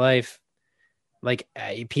condition of my life. Like,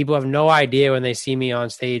 people have no idea when they see me on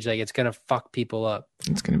stage. Like, it's gonna fuck people up.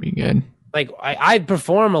 It's gonna be good. Like I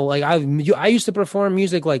perform I used to perform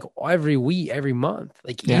music like every week, every month,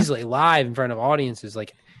 like easily live in front of audiences.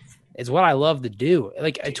 Like it's what I love to do.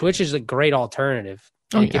 Like Twitch is a great alternative.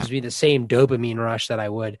 It gives me the same dopamine rush that I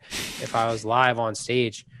would if I was live on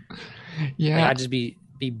stage. Yeah, like, I'd just be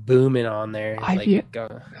booming on there. I've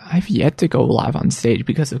yet to go live on stage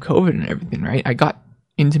because of COVID and everything. Right, I got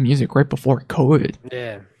into music right before COVID.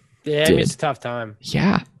 Yeah. I mean, it's a tough time.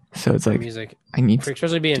 Yeah. So it's like music. I need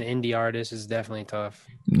especially being an indie artist is definitely tough.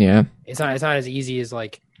 Yeah. It's not as easy as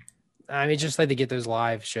like, I mean, just like to get those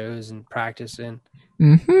live shows and practice in.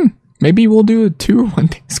 Mm-hmm. Maybe we'll do a tour one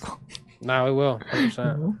day. No, we will.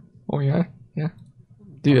 100%. Oh yeah. Yeah.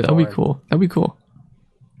 Dude, that'd be cool.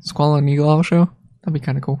 Squalla and Eagle Owl show? That'd be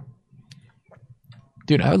kind of cool.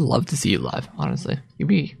 Dude, I would love to see you live, honestly. You'd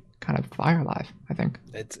be kind of fire live, I think.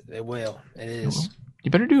 It will. It is.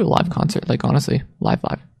 You better do a live concert, like honestly, live.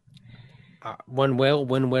 When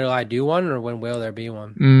will I do one, or when will there be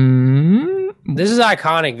one? Mm-hmm. This is an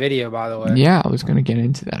iconic video, by the way. Yeah, I was gonna get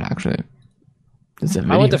into that actually.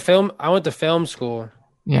 I went to film school.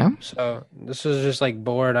 Yeah. So this was just like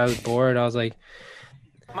bored. I was bored. I was like,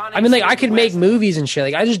 I mean, like I could make movies and shit.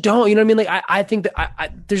 Like I just don't. You know what I mean? Like I think that I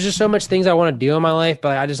there's just so much things I want to do in my life,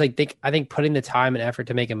 but I just like think putting the time and effort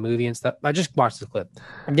to make a movie and stuff. I just watched the clip.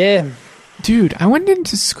 Yeah. Dude, I went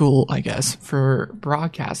into school, I guess, for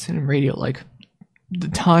broadcasting and radio. Like, the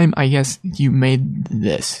time, I guess, you made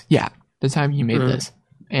this. Yeah, the time you made this.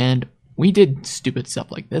 And we did stupid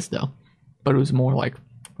stuff like this, though. But it was more like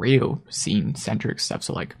radio scene-centric stuff.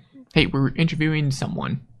 So, like, hey, we're interviewing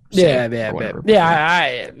someone. Yeah.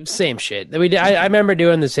 Same shit. I remember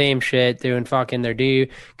doing the same shit, doing fucking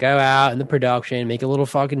go out in the production, make a little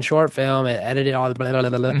fucking short film, and edit it all. Blah, blah,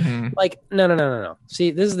 blah, blah. Like, no.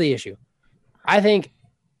 See, this is the issue. I think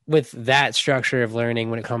with that structure of learning,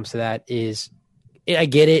 when it comes to that, is I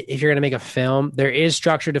get it. If you're going to make a film, there is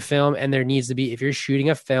structure to film, and there needs to be. If you're shooting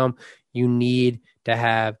a film, you need to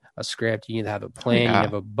have a script, you need to have a plan, you need to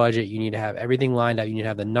have a budget, you need to have everything lined up, you need to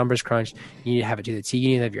have the numbers crunched, you need to have it to the T, you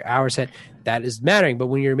need to have your hour set. That is mattering. But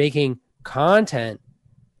when you're making content,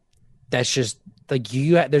 that's just like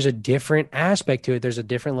there's a different aspect to it. There's a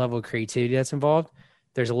different level of creativity that's involved.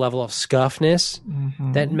 There's a level of scuffness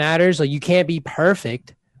that matters. Like, you can't be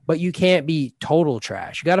perfect, but you can't be total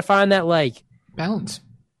trash. You got to find that like balance.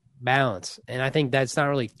 And I think that's not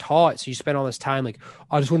really taught. So you spend all this time like,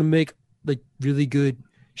 I just want to make like really good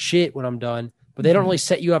shit when I'm done, but they don't really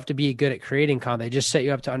set you up to be good at creating content. They just set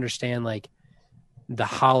you up to understand like the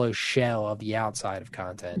hollow shell of the outside of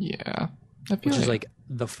content. Yeah. Which is like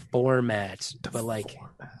the formats,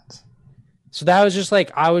 so that was just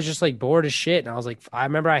like, I was just like bored as shit. And I was like, I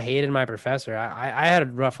remember I hated my professor. I had a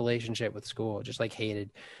rough relationship with school, just like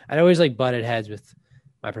hated. I'd always like butted heads with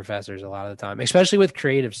my professors a lot of the time, especially with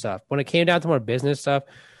creative stuff. When it came down to more business stuff,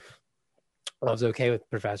 I was okay with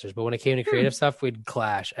professors, but when it came to creative stuff, we'd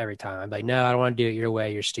clash every time. I'd be like, no, I don't want to do it your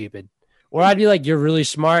way. You're stupid. Or I'd be like, you're really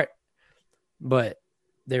smart, but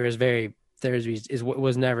it was one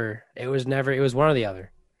or the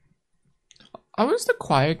other. I was the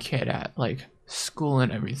quiet kid at like school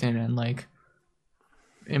and everything, and like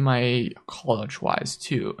in my college wise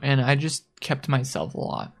too. And I just kept to myself a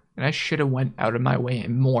lot. And I should have went out of my way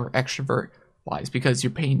and more extrovert wise, because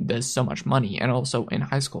you're paying this so much money. And also in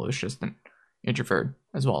high school, it was just an introvert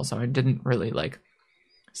as well, so I didn't really like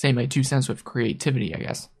say my 2 cents with creativity, I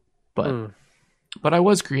guess. But I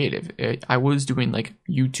was creative. I was doing like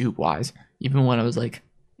YouTube wise, even when I was like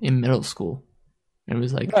in middle school. It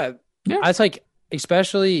was like, I was like,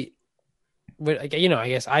 especially with, like, you know, I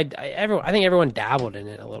guess I think everyone dabbled in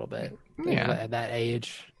it a little bit. At that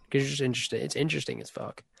age, because you're just interested. It's interesting as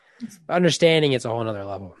fuck. Understanding it's a whole nother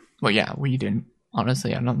level. Well, yeah, we didn't.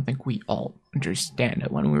 Honestly, I don't think we all understand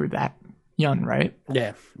it when we were that young, right?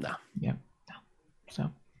 Yeah, no. Yeah, no.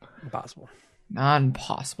 So impossible. Not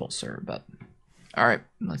impossible, sir. But all right,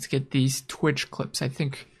 let's get these Twitch clips. I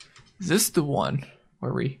think, is this the one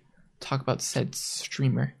where we talk about said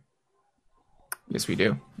streamer? Yes, we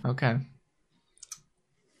do. Okay.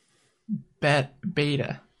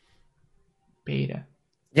 Beta.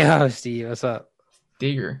 Yo, Steve, what's up?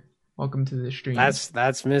 Digger, welcome to the stream.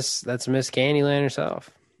 That's Miss Candyland herself.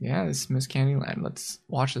 Yeah, this is Miss Candyland. Let's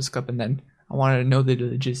watch this clip, and then I wanted to know the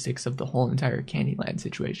logistics of the whole entire Candyland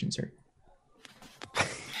situation, sir.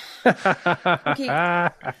 Okay.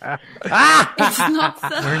 It's not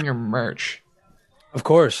the... Wearing your merch, of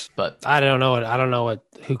course, but I don't know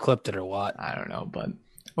who clipped it or what. I don't know, but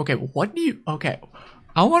okay. What do you? Okay,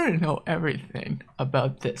 I want to know everything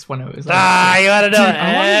about this. When I was like, you want to know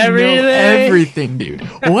everything? Everything, dude.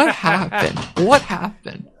 What happened? What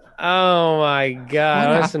happened? Oh my god!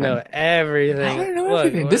 I want to know everything. I want to know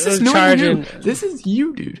everything. This is you. This is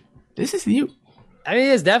you, dude. This is you. I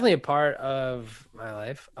mean, it's definitely a part of my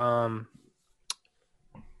life.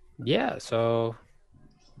 Yeah. So,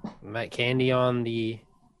 met Candy on the.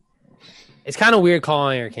 It's kind of weird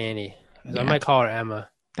calling her Candy. Yeah. I might call her Emma.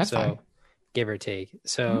 That's fine. Give or take.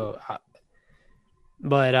 So,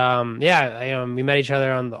 but yeah, we met each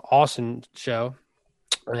other on the Austin show,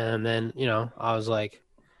 and then I was like,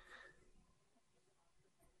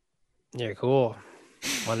 "You're cool.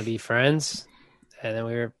 Want to be friends?" And then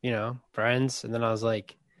we were, friends. And then I was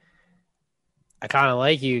like, "I kind of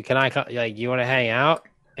like you. Can I you want to hang out?"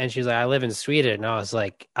 And she's like, "I live in Sweden." And I was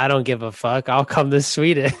like, "I don't give a fuck. I'll come to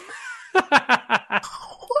Sweden."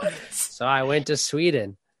 So I went to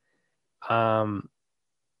Sweden. Yeah,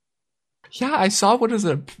 I saw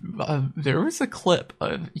there was a clip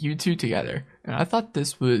of you two together, and I thought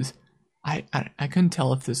this was I couldn't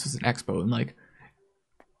tell if this was an expo in like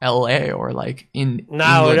LA or like in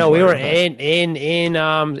England, we were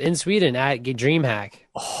in Sweden at DreamHack.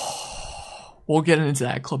 Oh, we'll get into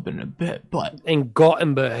that clip in a bit, but in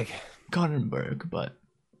Gothenburg, but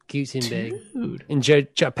Gutenberg, dude, in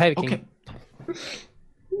Japan. Okay.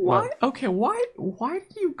 Why? Okay, why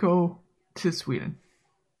do you go to Sweden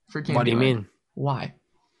for Candyland? What do you mean? Why?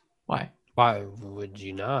 Why would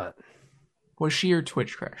you not? Was she your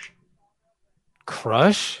Twitch crush?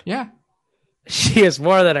 Crush? Yeah. She is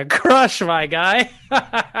more than a crush, my guy.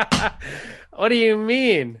 What do you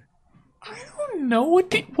mean? I don't know.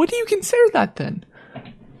 What do you consider that then?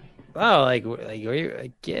 Oh,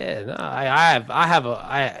 yeah. No,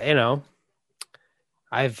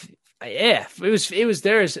 I have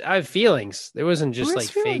feelings. There wasn't just like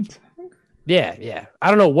fake. Yeah. I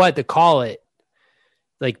don't know what to call it.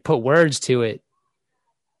 Like put words to it.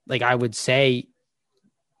 Like I would say,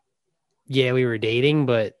 yeah, we were dating,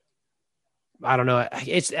 but I don't know.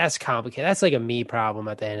 That's complicated. That's like a me problem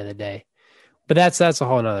at the end of the day. But that's a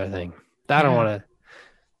whole nother thing. I don't want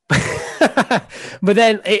to. But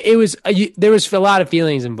then there was a lot of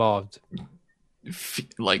feelings involved.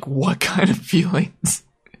 Like what kind of feelings?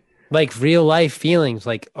 Like real life feelings,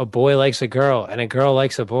 like a boy likes a girl and a girl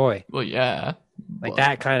likes a boy. Well, yeah. Like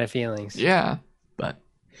that kind of feelings. Yeah. But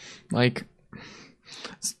like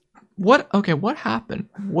what happened?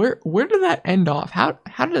 Where did that end off? How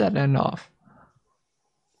did that end off?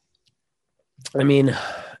 I mean,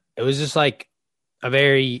 it was just like a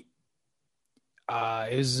very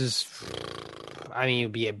it was just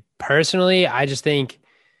personally, I just think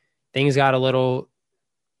things got a little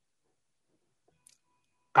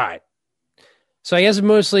all right. So I guess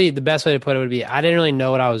mostly the best way to put it would be I didn't really know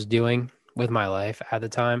what I was doing with my life at the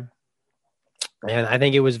time. And I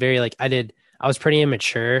think it was very like I was pretty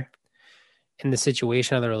immature in the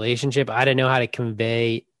situation of the relationship. I didn't know how to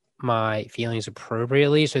convey my feelings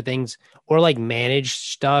appropriately. So things or like manage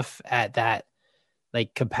stuff at that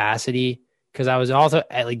like capacity. Cause I was also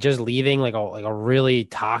at like just leaving like a really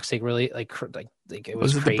toxic, really like it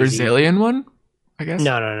was it crazy. The Brazilian one? I guess.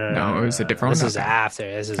 No. It was a different one. This is after.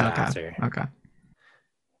 Okay.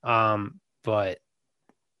 But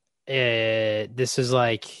this is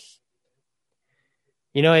like,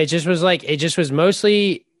 it just was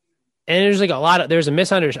mostly, and there's like there's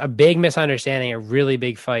a big misunderstanding, a really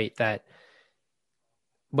big fight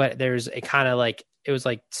but there's a kind of like, it was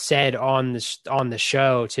like said on the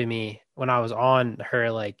show to me when I was on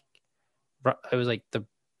her, like, it was like the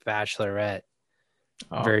Bachelorette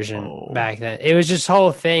version back then. It was just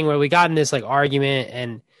whole thing where we got in this like argument,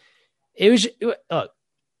 and look,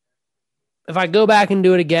 if I go back and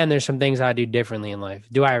do it again, there's some things I do differently in life.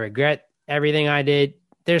 Do I regret everything I did?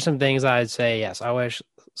 There's some things I'd say, yes, I wish,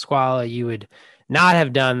 Squala, you would not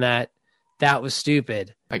have done that. That was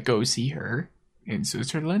stupid. Like go see her in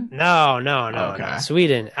Switzerland? No,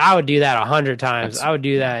 Sweden. I would do that 100 times. I would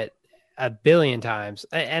do that 1 billion times.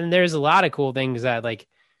 And there's a lot of cool things that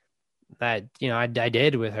I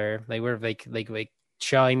did with her. Like we're like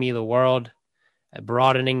showing me the world,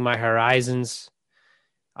 broadening my horizons.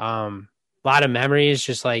 A lot of memories,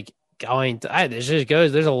 just like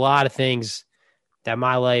there's a lot of things that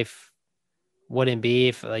my life wouldn't be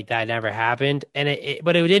if like that never happened. And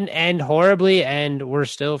but it didn't end horribly, and we're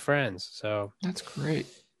still friends. So that's great.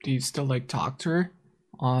 Do you still like talk to her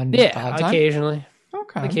on? Yeah, occasionally.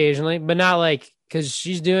 Okay. Occasionally, but not like, because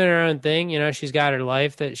she's doing her own thing. She's got her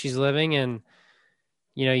life that she's living, and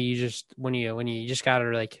you just when you just gotta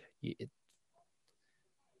like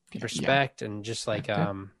respect and just like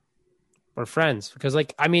we're friends, because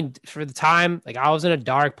like I mean for the time, like I was in a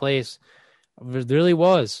dark place. It really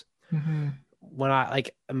was. Mm-hmm. When I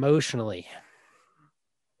like emotionally,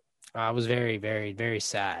 I was very, very, very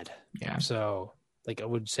sad. Yeah. So like I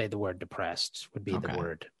would say the word depressed would be the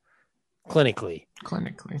word clinically.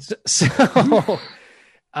 So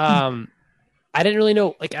I didn't really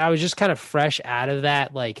know, like I was just kind of fresh out of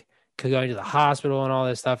that, like going to the hospital and all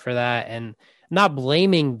this stuff for that, and not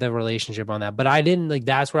blaming the relationship on that, but I didn't like,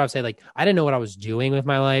 that's where I would say, like, I didn't know what I was doing with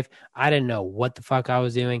my life. I didn't know what the fuck I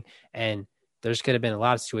was doing. And there's could have been a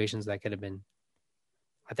lot of situations that could have been,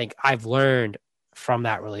 I think I've learned from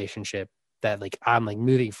that relationship that like, I'm like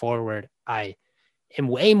moving forward, I am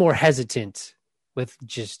way more hesitant with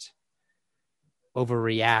just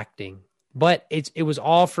overreacting, but it was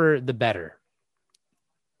all for the better.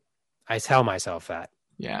 I tell myself that.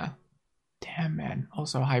 Yeah. Damn, man.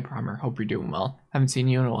 Also, hi, Primer. Hope you're doing well. Haven't seen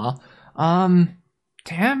you in a while.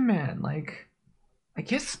 Damn, man. Like, I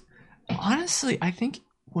guess, honestly, I think,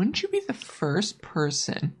 wouldn't you be the first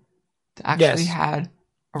person to actually had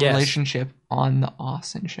a relationship on the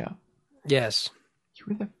Austin show? Yes. You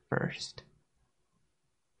were the first.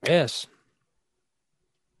 Yes.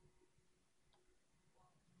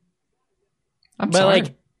 I'm sorry.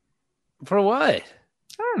 Like, for what?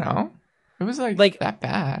 I don't know. It was like that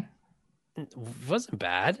bad. It wasn't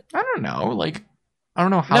bad. I don't know. Like, I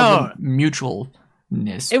don't know how the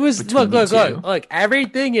mutualness. It was look.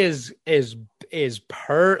 Everything is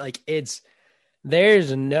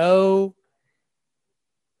there's no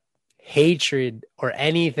hatred or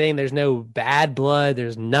anything. There's no bad blood.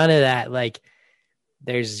 There's none of that. Like,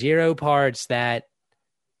 there's zero parts that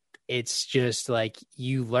it's just like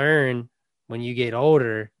you learn when you get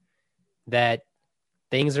older that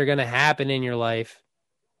things are going to happen in your life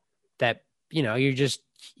that, you know, you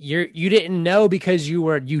didn't know because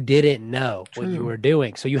you didn't know what you were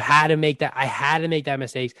doing. So you had to make that. I had to make that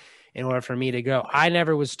mistakes in order for me to grow. I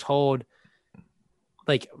never was told,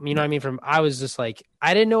 like, you know what I mean? I was just like,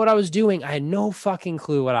 I didn't know what I was doing. I had no fucking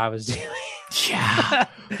clue what I was doing. Yeah.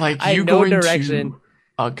 Like, I you had no going direction. to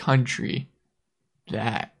a country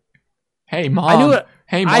that, hey, mom. I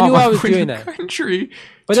knew I was going doing to that. Country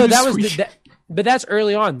But no, to that was Sweden. but that's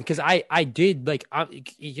early on because I did like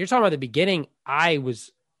you're talking about the beginning. I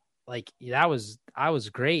was like I was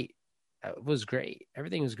great. It was great.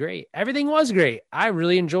 Everything was great. Everything was great. I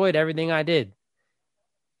really enjoyed everything I did.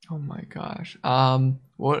 Oh my gosh.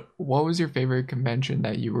 What was your favorite convention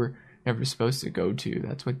that you were never supposed to go to?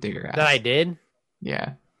 That's what Digger asked. That I did.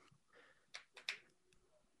 Yeah.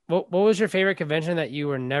 What was your favorite convention that you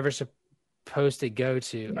were never supposed to go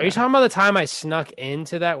to? Yeah. Are you talking about the time I snuck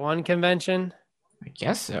into that one convention? I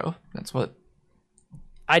guess so. That's what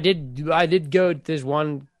I did go to this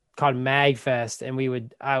one called MagFest,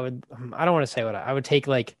 and I don't want to say what I would take,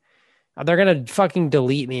 like, they're gonna fucking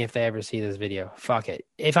delete me if they ever see this video. Fuck it.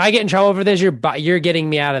 If I get in trouble for this, you're getting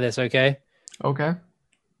me out of this, okay? Okay. All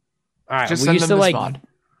right. Just we send used them to this like VOD.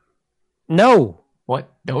 no. What?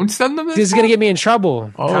 Don't send them this This is VOD? gonna get me in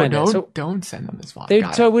trouble. Oh, kinda. don't send them this VOD.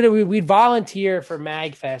 Got So it. we'd volunteer for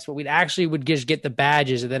MagFest, but would just get the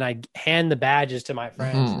badges, and then I'd hand the badges to my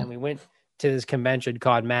friends, and then we went to this convention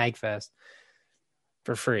called MagFest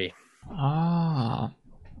for free. Ah.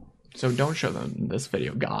 So don't show them this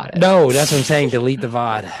video. Got it. No, that's what I'm saying. Delete the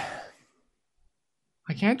VOD.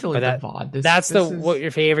 I can't delete But the VOD. That's what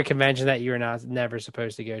your favorite convention that you were never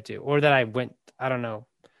supposed to go to, or that I went. I don't know.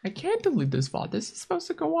 I can't delete this VOD. This is supposed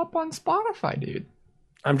to go up on Spotify, dude.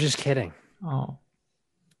 I'm just kidding. Oh.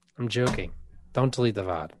 I'm joking. Don't delete the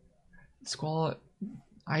VOD. Squall,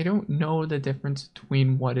 I don't know the difference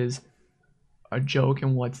between what is a joke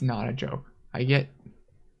and what's not a joke. I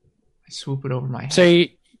swoop it over my head. So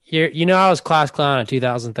you know I was class clown in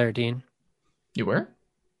 2013. You were?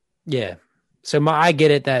 Yeah. So I get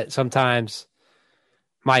it that sometimes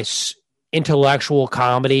my intellectual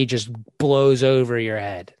comedy just blows over your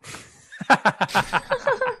head.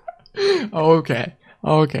 Okay,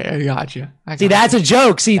 I got you. See, that's a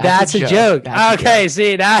joke. See, that's a joke. That's a Okay, joke.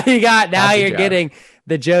 see, now you're joke. getting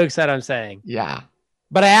the jokes that I'm saying. Yeah.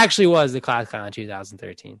 But I actually was the class clown in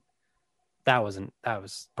 2013. That was part of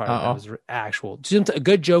it. That was actual. A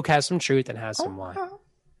good joke has some truth and has some lie.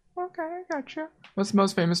 Okay, I gotcha. What's the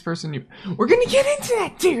most famous person you... We're gonna get into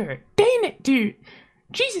that, dude! Dang it, dude!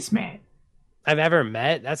 Jesus, man! I've ever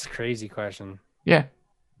met? That's a crazy question. Yeah.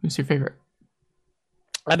 Who's your favorite?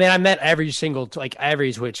 I mean, I met every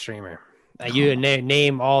every Twitch streamer. You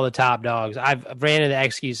name all the top dogs. I've ran into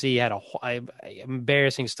XQC, had a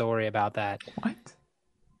embarrassing story about that. What?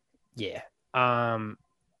 Yeah.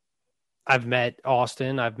 I've met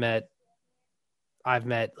Austin. I've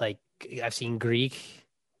seen Greek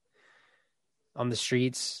on the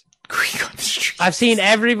streets. Greek on the street. I've seen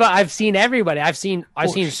everybody. I've seen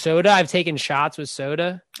Soda. I've taken shots with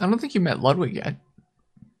Soda. I don't think you met Ludwig yet.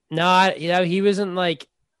 No, he wasn't like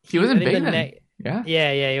He wasn't I think big then. Yeah?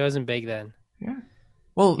 Yeah, he wasn't big then. Yeah.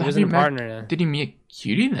 Well, He wasn't a partner then. Did he meet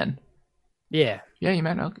Cutie then? Yeah. Yeah, you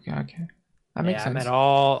met... Okay. That makes sense. I met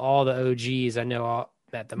all the OGs. I know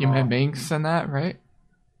met them You all. met Minx and that, right?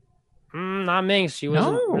 Not Minx. She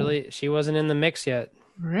wasn't in the mix yet.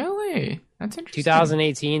 Really? That's interesting.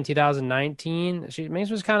 2018, 2019. Minx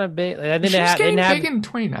was kind of big. I think She was getting big in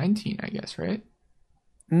 2019, I guess, right?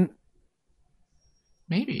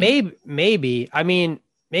 Maybe. Maybe. I mean,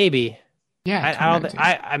 maybe. Yeah. I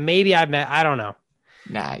don't. Maybe I met. I don't know.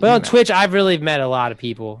 Nah. But on Twitch, I've really met a lot of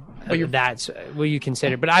people. But That's what you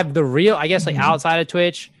consider. But I guess, outside of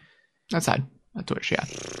Twitch, outside of Twitch, yeah.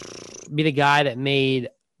 be the guy that made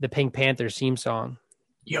the Pink Panthers theme song.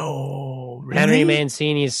 Yo, really? Henry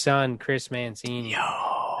Mancini's son, Chris Mancini.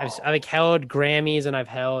 Yo. I've held Grammys and I've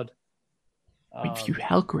held. Wait, you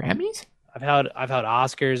held Grammys? I've held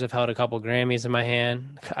Oscars. I've held a couple Grammys in my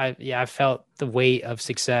hand. I felt the weight of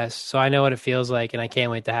success, so I know what it feels like, and I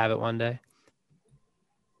can't wait to have it one day.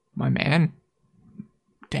 My man.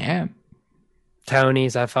 Damn.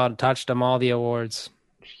 Tonys, touched them all the awards.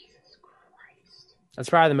 Jesus Christ. That's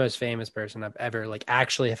probably the most famous person I've ever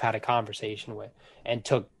actually have had a conversation with and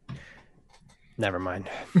took. Never mind.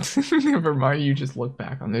 Never mind. You just look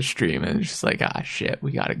back on the stream and it's just like, shit,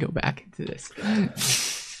 we got to go back into this.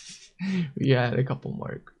 We had a couple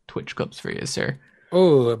more Twitch clips for you, sir.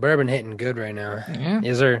 Oh, bourbon hitting good right now. Yeah.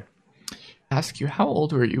 Is there Ask you, how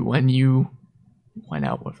old were you when you went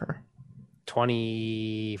out with her?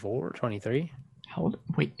 24, 23? How old?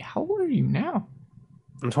 Wait, how old are you now?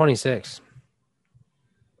 I'm 26.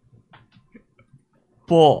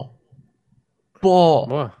 Bull.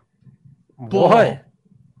 What? Bull. What?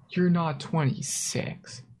 You're not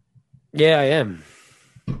 26. Yeah, I am.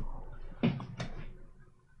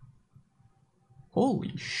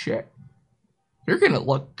 Holy shit. You're gonna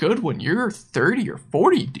look good when you're 30 or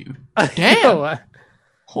 40, dude. Damn. I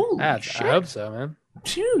Holy shit. hope so, man.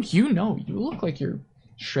 Dude, you look like you're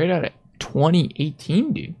straight out of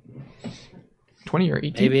 2018, dude. 20 or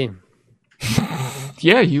 18? Maybe.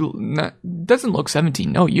 Yeah, doesn't look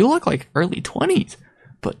 17. No, you look like early 20s,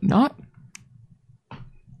 but not.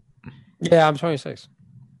 Yeah, I'm 26.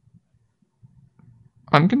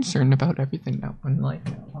 I'm concerned about everything now in life.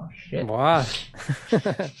 Oh, shit. Why?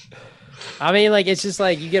 I mean, like, it's just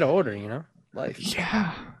like you get older, you know? Like,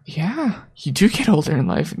 Yeah. You do get older in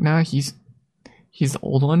life. Now he's the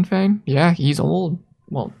old one, Fang. Yeah, he's old.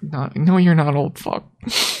 Well, no, you're not old. Fuck.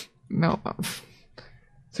 No.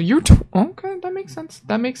 So you're okay. That makes sense.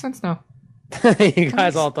 That makes sense now. you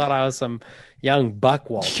guys all thought I was some young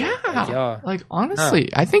buckwalter. Yeah. Like, Like honestly,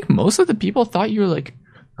 I think most of the people thought you were like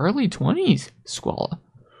early 20s, Squalla.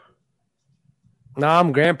 no,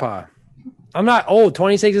 I'm grandpa. I'm not old.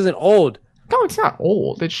 26 isn't old. No, it's not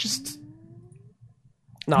old. It's just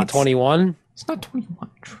Not It's- 21. it's not 21.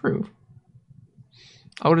 True.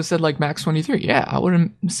 I would have said like max 23. Yeah, I would have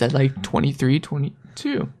said like 23,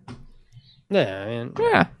 22. Yeah, I mean,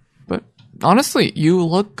 Yeah, but honestly, you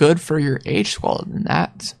look good for your age, Squall, and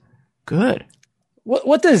that's good.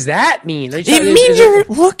 what does that mean? It means you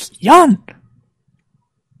look young,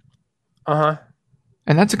 Uh-huh.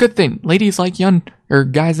 and that's a good thing. Ladies like young, or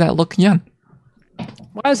guys that look young.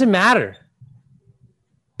 Why does it matter?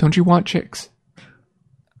 Don't you want chicks?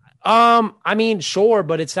 I mean, sure,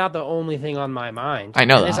 but it's not the only thing on my mind. I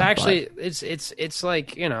know And it's that, actually it's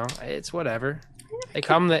like, you know, it's whatever. They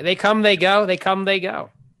come, they go. They come, they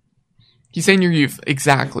go. He's saying you're youth.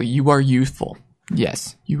 Exactly, you are youthful.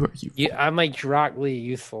 Yes, you are youthful. I'm like Rock Lee,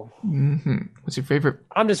 youthful. What's your favorite?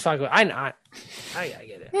 I'm just fucking. I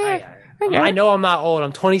get it. Yeah, I know I'm not old.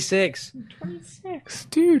 I'm 26. 26,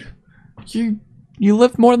 dude. You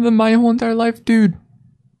lived more than my whole entire life, dude.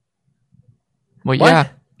 Well,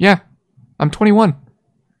 What? yeah. I'm 21.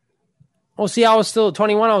 Well, see, I was still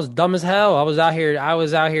 21. I was dumb as hell. I was out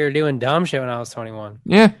here doing dumb shit when I was 21.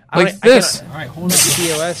 Yeah, like this. All right, hold up.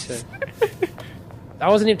 TOS shit. I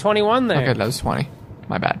wasn't even 21 there. Okay, that was 20.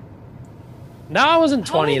 My bad. No, I wasn't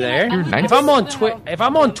 20 there. You're 19. If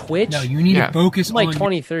I'm on Twitch, No, you need Yeah. to focus I'm like on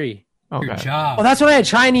 23. your Okay. job. Oh, that's when I had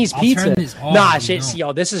Chinese I'll pizza. turn this off Nah, if you shit. don't. See,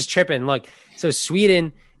 yo, this is tripping. Look, so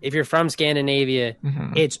Sweden, if you're from Scandinavia,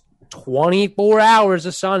 it's 24 hours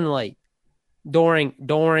of sunlight during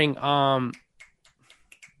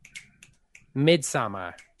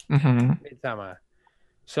midsummer. Midsummer.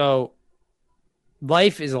 So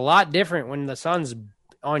life is a lot different when the sun's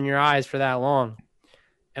on your eyes for that long.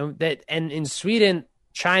 And in Sweden,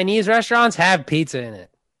 Chinese restaurants have pizza in it.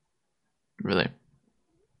 Really?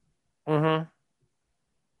 Mm-hmm.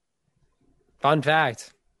 Fun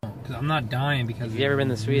fact. Because I'm not dying because Have you ever been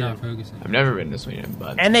to you're Sweden? not focusing. I've never been to Sweden,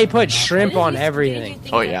 but And they put shrimp on everything.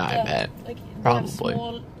 Oh, yeah, I bet.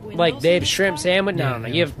 Probably. Like they have shrimp sandwich. No, no.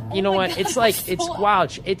 You know what? It's like it's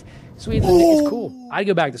wild. Sweden. It's cool. I'd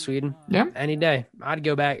go back to Sweden yeah. any day. I'd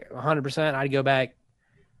go back 100%. I'd go back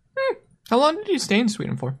How long did you stay in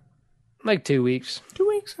Sweden for? like 2 weeks. 2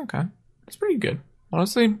 weeks. Okay, that's pretty good.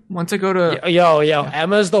 Honestly, once I go to Yo,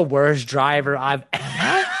 Emma's the worst driver I've.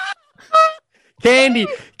 Candy's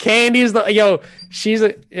the she's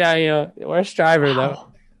worst driver though.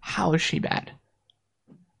 how is she bad?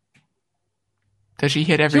 Does she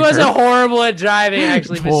hit every? She wasn't curve? horrible at driving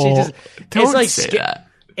actually, but she Whoa, just don't it's like say that.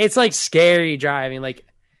 It's like scary driving. Like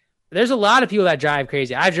there's a lot of people that drive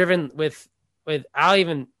crazy. I've driven with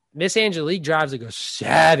Miss Angelique drives like a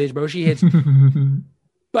savage, bro. She hits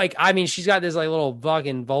like I mean she's got this like little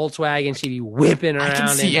fucking Volkswagen. She'd be whipping around. I can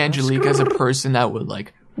see Angelique as a person that would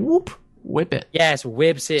like whip it. Yes,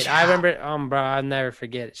 whips it. I remember, bro, I'll never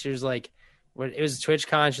forget it. She was like, it was a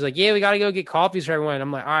TwitchCon. She's like, yeah, we got to go get coffees for everyone.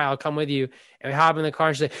 I'm like, all right, I'll come with you. And we hop in the car.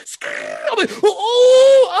 And she's like, I'm like,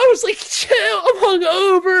 oh, I was like, chill, I'm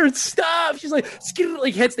hungover. Stop. She's like,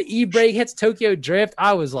 hits the e-brake, hits Tokyo Drift.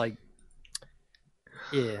 I was like,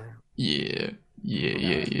 yeah. Yeah.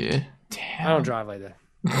 Damn. I don't drive like that.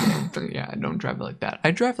 Yeah, I don't drive like that.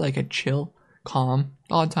 I drive like a chill, calm.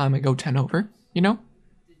 All the time I go 10 over, you know?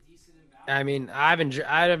 I mean, I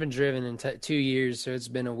haven't driven in 2 years, so it's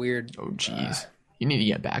been a weird Oh, jeez. You need to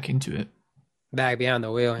get back into it. back behind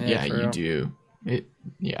the wheel. Yeah, for you real. do.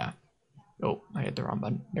 Yeah. Oh, I hit the wrong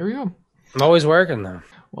button. There we go. I'm always working though.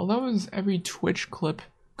 Well, that was every Twitch clip,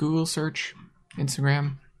 Google search,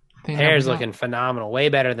 Instagram thing. that Hair's we got. looking phenomenal, way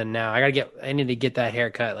better than now. I need to get that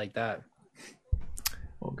haircut like that.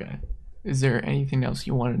 Okay. Is there anything else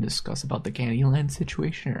you want to discuss about the Candyland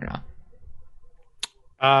situation or not?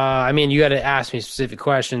 I mean, you got to ask me specific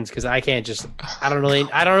questions because I can't just. I don't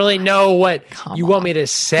really know what Come you want on. me to Well,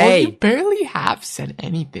 say you barely have said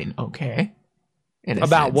anything, okay? In a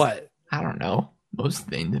about sense. what. I don't know. Most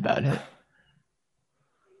things about it.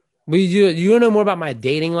 You know more about my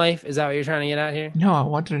dating life? Is that what you're trying to get at here? No, I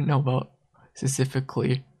wanted to know about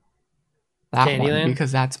specifically that one Candyland?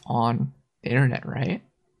 because that's on the internet, right?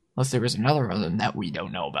 Unless there was another one that we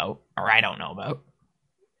don't know about, or I don't know about.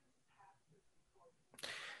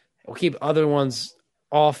 We'll keep other ones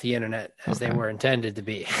off the internet as they Okay. were intended to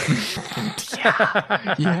be.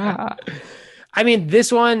 Yeah. I mean,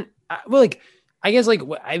 this one. Well, like, I guess, like,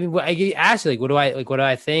 I mean, I get asked, like, what do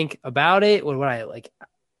I think about it? What do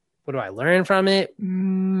I learn from it?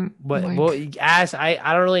 But like- well, you ask. I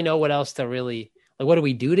don't really know what else to really like. What do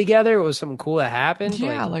we do together? What was something cool that happened?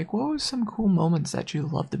 Yeah, like what was some cool moments that you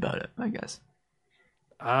loved about it, I guess?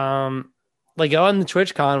 Like on the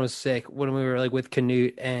TwitchCon was sick when we were like with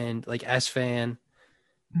Canute and like S-Fan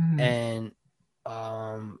Mm. and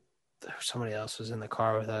somebody else was in the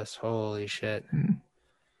car with us. Holy shit.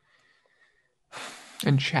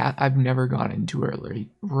 And chat, I've never gone into a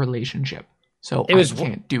relationship, so It was- I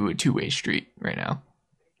can't do a two-way street right now.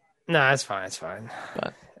 No, it's fine. It's fine.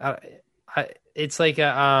 But It's like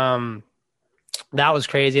a that was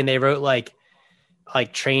crazy, and they wrote like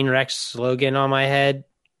train wreck slogan on my head,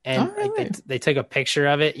 and Oh, really? like, they took a picture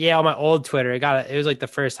of it. Yeah, on my old Twitter, it was like the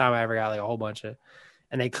first time I ever got like a whole bunch of,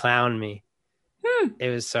 and they clowned me. It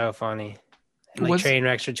was so funny. And, like Was- train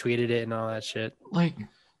wrecks retweeted it and all that shit. like,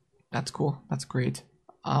 that's cool. That's great.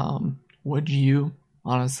 Would you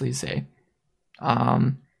honestly say,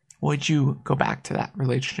 would you go back to that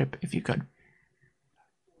relationship if you could?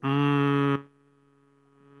 Mm,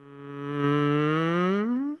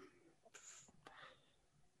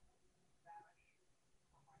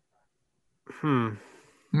 Hmm.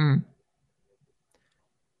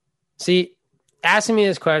 See, asking me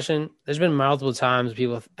this question, there's been multiple times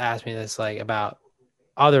people have asked me this, like about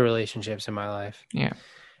other relationships in my life. Yeah.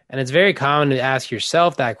 And it's very common to ask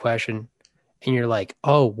yourself that question. And you're like,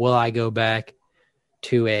 oh, will I go back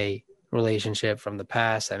to a relationship from the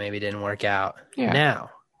past that maybe didn't work out? Yeah.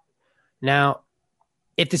 Now,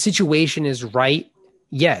 if the situation is right,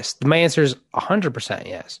 yes. My answer is 100%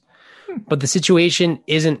 yes. But the situation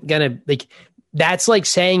isn't going to, like, that's like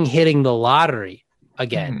saying hitting the lottery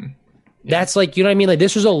again. Hmm. That's like, you know what I mean? Like,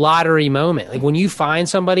 this was a lottery moment. Like, when you find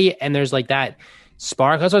somebody and there's like that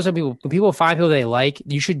spark, that's why some people, when people find people they like,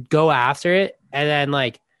 you should go after it and then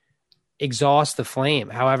like exhaust the flame,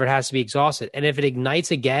 however it has to be exhausted. And if it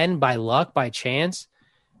ignites again by luck, by chance,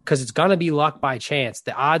 because it's going to be luck by chance,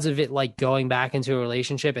 the odds of it like going back into a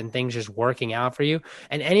relationship and things just working out for you.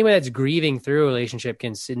 And anyone that's grieving through a relationship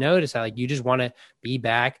can notice that, like, you just want to be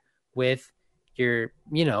back with your,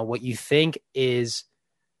 you know, what you think is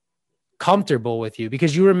comfortable with you,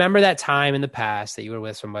 because you remember that time in the past that you were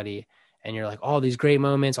with somebody and you're like, oh, these great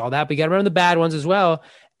moments, all that, but you got to remember the bad ones as well.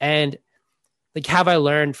 And like, have I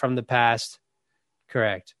learned from the past?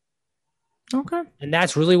 Correct. Okay. And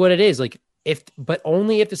that's really what it is. Like, but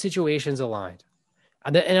only if the situation's aligned.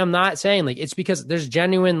 And I'm not saying like it's because there's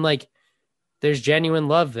genuine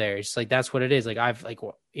love there. It's like, that's what it is. Like, I've like,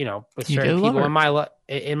 you know, with You certain did love people her.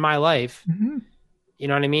 in my life, Hmm. you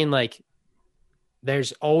know what I mean? Like,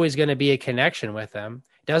 there's always going to be a connection with them.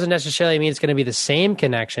 It doesn't necessarily mean it's going to be the same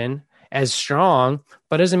connection as strong,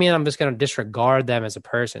 but it doesn't mean I'm just going to disregard them as a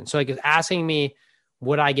person. So like, asking me,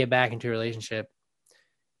 would I get back into a relationship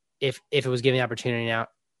if it was given the opportunity now?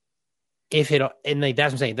 And like,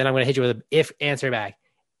 that's what I'm saying. Then I'm going to hit you with a if answer back.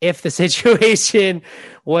 If the situation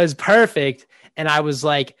was perfect and I was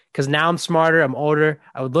like, because now I'm smarter, I'm older,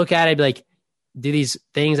 I would look at it and be like, do these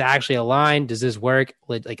things actually align? Does this work?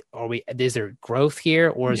 Like, is there growth here,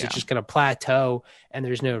 or is Yeah. it just going to plateau and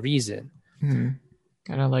there's no reason? Kind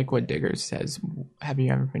of like what Digger says. Have you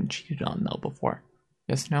ever been cheated on though before?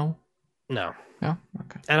 Yes, no, No. no.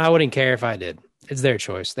 Okay. And I wouldn't care if I did. It's their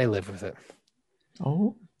choice. They live with it.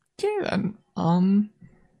 Okay then.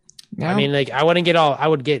 Now, I mean, like, I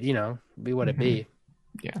would get, you know, be what it be.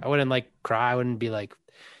 Yeah. I wouldn't like cry. I wouldn't be like,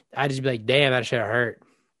 I'd just be like, damn, that shit hurt.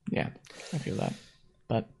 yeah, I feel that.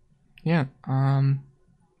 But yeah,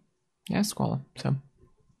 yeah, Squalla. So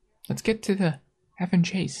let's get to the Evan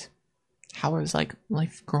Chase. How was like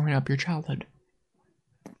life growing up, your childhood?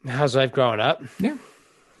 How's life growing up? Yeah.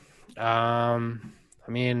 I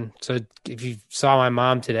mean, so if you saw my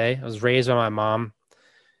mom today, I was raised by my mom.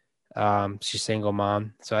 She's single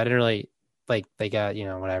mom, so I didn't really like they got,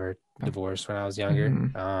 whatever, divorced when I was younger.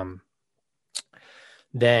 Mhm.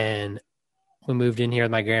 Then we moved in here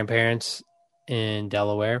with my grandparents in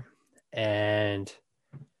Delaware, and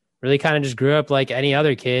really kind of just grew up like any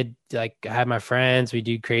other kid. Like, I had my friends, we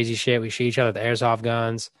do crazy shit, we shoot each other with airsoft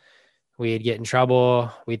guns, we'd get in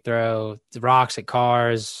trouble, we'd throw rocks at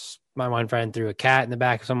cars. My one friend threw a cat in the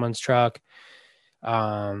back of someone's truck.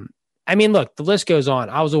 I mean, look, the list goes on.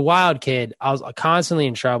 I was a wild kid. I was constantly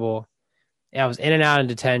in trouble. I was in and out of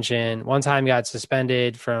detention. One time got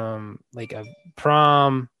suspended from like a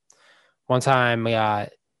prom. One time I got,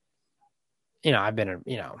 I've been,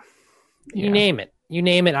 you name it. You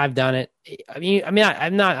name it, I've done it. I'm not, I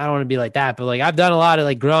don't want to be like that, but like I've done a lot of,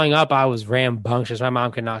 like, growing up, I was rambunctious. My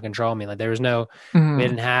mom could not control me. Like, there was no, Mhm. we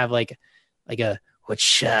didn't have like a,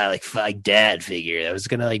 like dad figure that was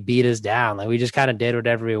going to like beat us down. Like, we just kind of did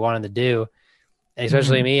whatever we wanted to do. And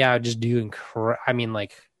especially me, I would just do, I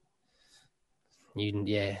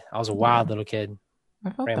was a wild little kid,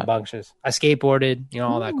 I felt that. rambunctious. I skateboarded,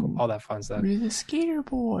 all Ooh. that fun stuff. You're the skater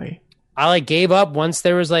boy. I like gave up once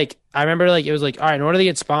there was like, I remember like it was like, all right, in order to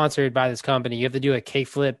get sponsored by this company, you have to do a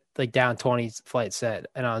kickflip like down 20 flight set.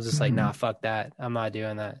 And I was just like, nah, fuck that. I'm not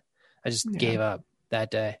doing that. I just gave up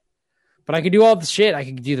that day. But I could do all the shit. I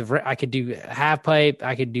could do half pipe.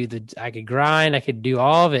 I could grind. I could do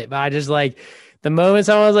all of it. But I just like, the moment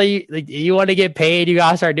someone was like, you want to get paid, you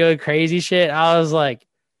gotta start doing crazy shit. I was like,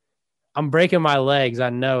 I'm breaking my legs. I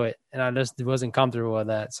know it. And I just wasn't comfortable with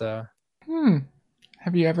that. So.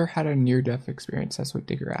 Have you ever had a near-death experience? That's what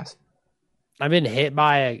Digger asked. I've been hit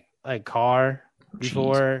by a car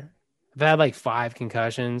before. I've had like 5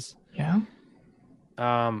 concussions. Yeah.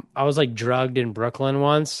 I was like drugged in Brooklyn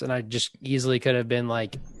once, and I just easily could have been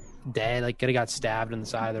like dead. Like, could have got stabbed on the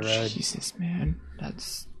side of the road. Jesus, man,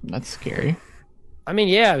 that's scary. I mean,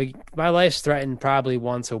 yeah, my life's threatened probably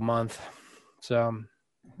once a month. So.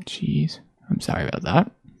 Jeez, I'm sorry about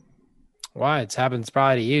that. Why? It's happens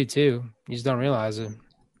probably to you too. You just don't realize it.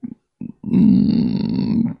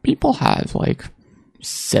 People have like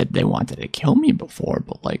said they wanted to kill me before,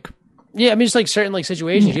 but like, yeah, I mean, just like certain like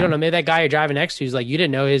situations, you don't know. Maybe that guy you're driving next to is like, you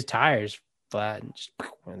didn't know his tires flat, and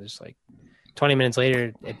just like 20 minutes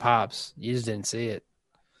later it pops. You just didn't see it.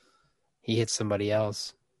 He hits somebody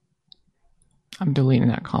else. I'm deleting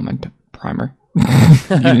that comment, Primer. You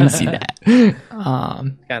didn't see that.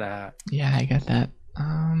 Kind of. Yeah, I get that.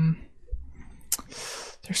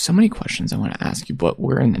 There's so many questions I want to ask you, but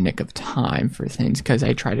we're in the nick of time for things because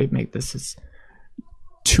I try to make this as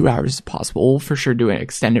 2 hours as possible. We'll for sure do an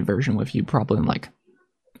extended version with you, probably in like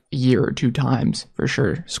a year or 2 times for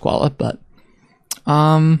sure, Squalla. But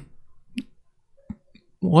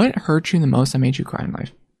what hurt you the most that made you cry in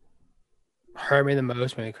life? Hurt me the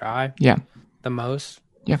most, made me cry. Yeah. The most?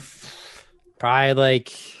 Yeah. Probably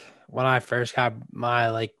like when I first got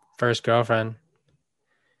my like first girlfriend.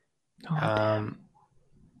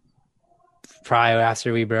 Probably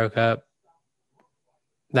after we broke up.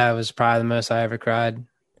 That was probably the most I ever cried.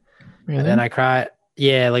 Really? And then I cried,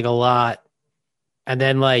 like a lot. And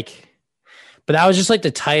then like, but that was just like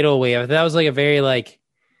the tidal wave. That was like a very like,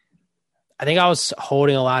 I think I was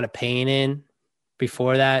holding a lot of pain in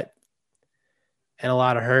before that, and a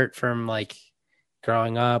lot of hurt from like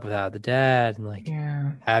growing up without the dad and like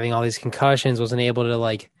having all these concussions. Wasn't able to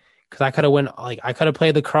like, because I could have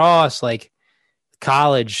played lacrosse, like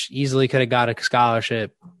college, easily could have got a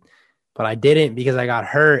scholarship, but I didn't because I got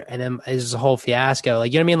hurt. And then it was a whole fiasco.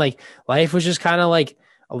 Like, you know what I mean? Like, life was just kind of like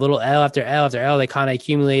a little L after L after L. They kind of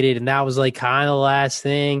accumulated. And that was like kind of the last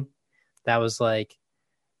thing that was like,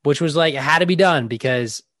 which was like, it had to be done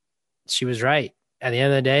because she was right. At the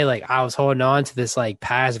end of the day, like, I was holding on to this like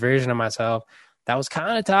past version of myself that was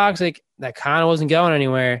kind of toxic, that kind of wasn't going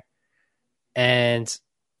anywhere. And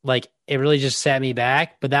like, it really just set me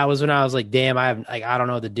back. But that was when I was like, damn, I don't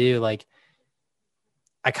know what to do. Like,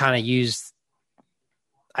 I used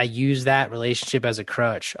that relationship as a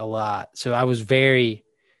crutch a lot. So I was very,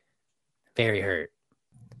 very hurt.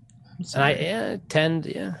 And I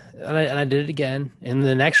did it again in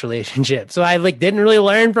the next relationship. So I like didn't really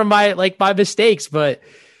learn from my mistakes, but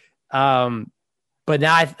now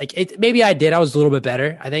maybe I did. I was a little bit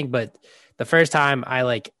better, I think, but the first time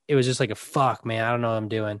it was just like a fuck, man, I don't know what I'm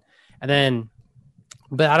doing. And then,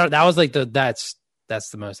 but that was like that's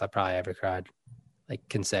the most I probably ever cried, like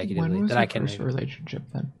consecutively. When was that your I can first relationship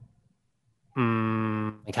then?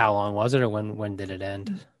 like how long was it, or when did it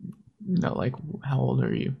end? No, like how old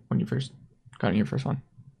are you when you first got in your first one?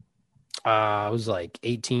 I was like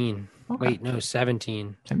 18. Okay. Wait, no,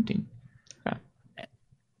 17. 17.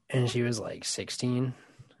 And she was like 16.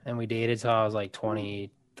 And we dated till I was like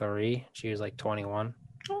 23. She was like 21.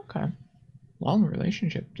 Okay. Long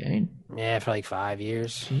relationship, dang. Yeah, for like 5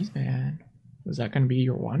 years. Jeez, man. Was that going to be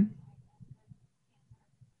your one?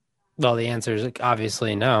 Well, the answer is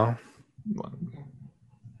obviously no. Well,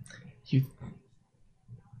 you.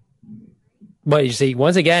 But you see,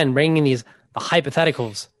 once again, bringing the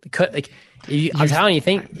hypotheticals. I'm telling you,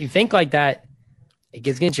 you think like that, it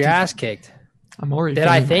gets your ass kicked. I'm already Did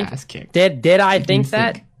I getting think? my ass kicked. Did I think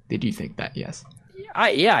that? Did you think that? Yes.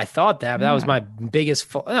 I thought that, but that was my biggest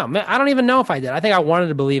fault. No, man, I don't even know if I did. I think I wanted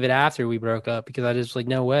to believe it after we broke up because I just like,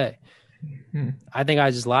 no way. I think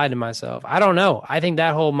I just lied to myself. I don't know. I think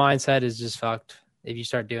that whole mindset is just fucked. If you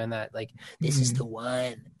start doing that, like, this is the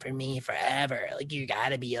one for me forever. Like, you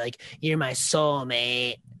gotta be like, you're my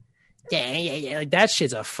soulmate. Yeah. Like, that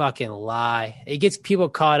shit's a fucking lie. It gets people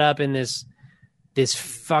caught up in this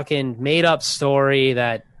fucking made up story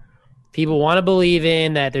that people want to believe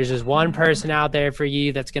in, that there's just one person out there for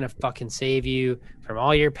you that's going to fucking save you from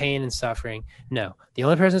all your pain and suffering. No, the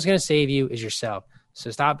only person that's going to save you is yourself.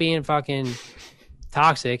 So stop being fucking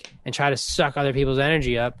toxic and try to suck other people's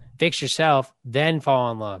energy up. Fix yourself, then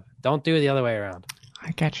fall in love. Don't do it the other way around.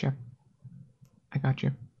 I got you.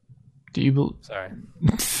 Do you Sorry.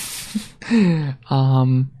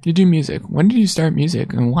 You do music. When did you start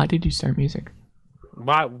music and why did you start music?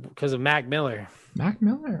 Why? Because of Mac Miller. Mac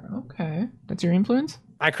Miller. Okay. That's your influence?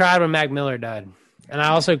 I cried when Mac Miller died. And I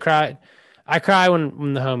also cried. I cry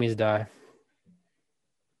when the homies die.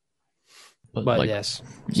 But like, yes.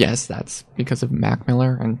 Yes, that's because of Mac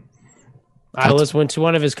Miller. And I went to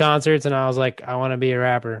one of his concerts and I was like, I want to be a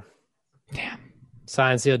rapper. Damn.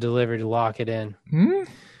 Signed, sealed, delivered, lock it in. Nice.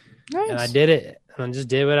 And I did it. And I just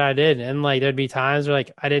did what I did. And like, there'd be times where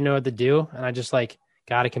like, I didn't know what to do. And I just like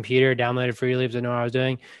got a computer, downloaded Fruity Loops, didn't know what I was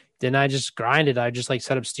doing. Then I just grinded. I just like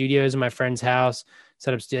set up studios in my friend's house,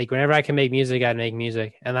 like whenever I can make music, I'd make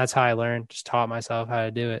music. And that's how I learned. Just taught myself how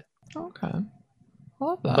to do it. Okay. I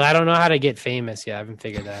love that. But I don't know how to get famous yet. I haven't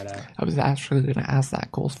figured that out. I was actually going to ask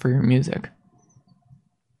that, goals for your music.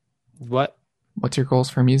 What? What's your goals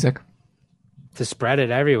for music? To spread it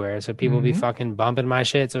everywhere so people be fucking bumping my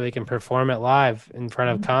shit so we can perform it live in front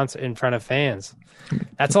of in front of fans.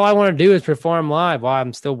 That's all I want to do is perform live while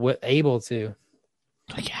I'm still able to.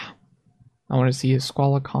 Yeah. I want to see a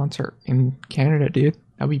Squala concert in Canada, dude.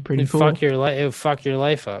 That'd be pretty cool. It'll fuck your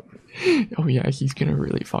life up. Oh yeah, he's gonna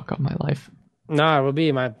really fuck up my life. No, it will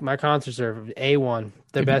be my concerts are A1.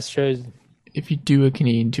 The best shows. If you do a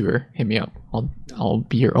Canadian tour, hit me up. I'll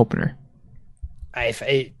be your opener. If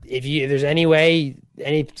there's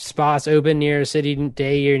any spots open near a city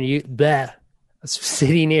near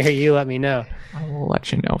you, let me know. I will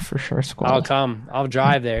let you know for sure, Squala. I'll come. I'll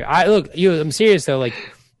drive there. I'm serious though. Like,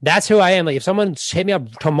 that's who I am. Like, if someone hit me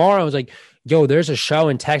up tomorrow and was like, yo, there's a show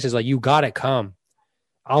in Texas, like, you gotta come,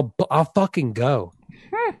 I'll fucking go.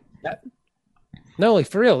 No, like,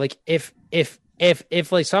 for real. Like, if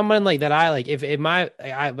like someone like that, if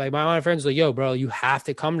my friends like, yo, bro, you have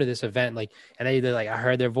to come to this event, like, and they're like, I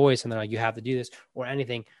heard their voice and they're like, you have to do this or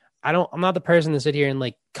anything. I'm not the person to sit here and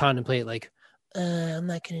like contemplate like, I'm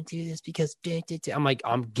not gonna do this because I'm like,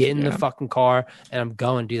 I'm getting the fucking car and I'm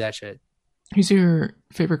going to do that shit. Who's your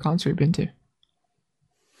favorite concert you've been to?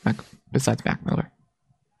 Besides Mac Miller.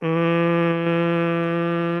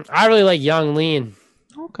 I really like Young Lean.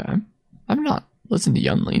 Okay. I've not listened to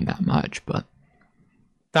Young Lean that much, but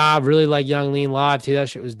I really like Young Lean live too. That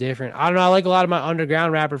shit was different. I don't know. I like a lot of my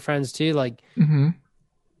underground rapper friends too. Like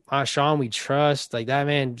Sean We Trust. Like, that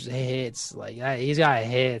man hits. Like, he's got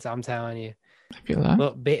hits. I'm telling you. I feel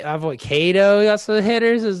that. I've got Kato got some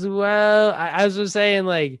hitters as well. I was just saying,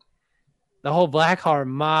 like, the whole Blackheart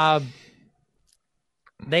mob.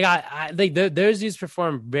 They got. Those dudes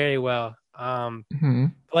perform very well.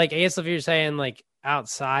 Like, I guess if you're saying like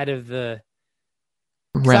outside of the.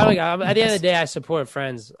 At the end of the day, I support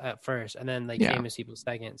friends at first, and then like famous people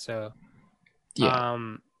second. So,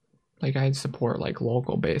 like, I'd support like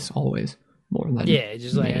local base always more than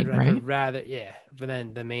just like I'd rather but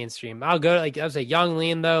then the mainstream. I'll go to, like, I would say Young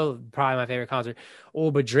Lean though, probably my favorite concert.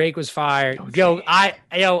 Oh, but Drake was fired. I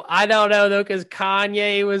don't know though, because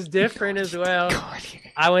Kanye was different as well.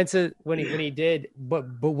 I went to when he did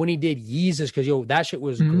when he did Yeezus, because that shit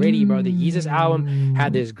was gritty, bro. The Yeezus album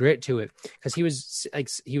had this grit to it because he was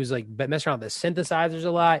like messing around with the synthesizers a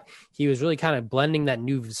lot. He was really kind of blending that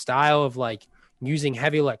new style of like using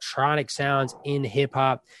heavy electronic sounds in hip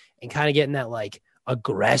hop and kind of getting that like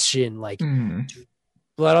aggression, like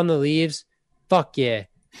Blood on the Leaves. Fuck yeah.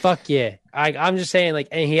 Fuck yeah. I'm just saying, like,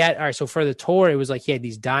 and he had, all right, so for the tour, it was like he had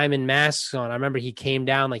these diamond masks on. I remember he came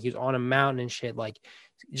down, like, he was on a mountain and shit, like,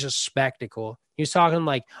 it's just spectacle. He was talking,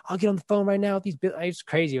 like, I'll get on the phone right now with these, it's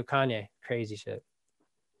crazy with Kanye. Crazy shit.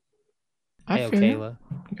 I Hey, feel Kayla.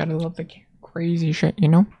 you gotta love the crazy shit, you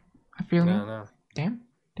know? I feel No, you. no.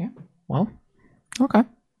 Damn. Well, okay.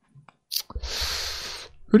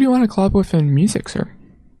 Who do you want to collab with in music, sir?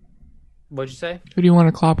 What'd you say? Who do you want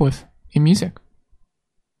to collab with in music?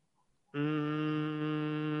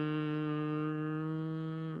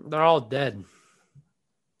 They're all dead.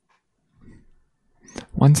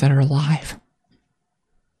 Ones that are alive.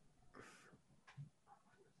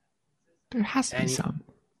 There has to be some.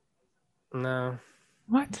 No.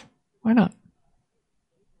 What? Why not?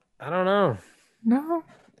 I don't know. No.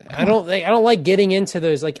 I don't like getting into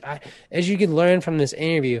those, like, as you can learn from this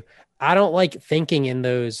interview, I don't like thinking in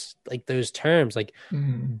those terms, like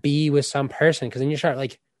be with some person, because then you start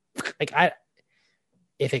like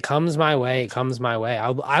if it comes my way, it comes my way.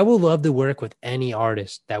 I will love to work with any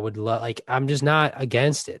artist that would love, like, I'm just not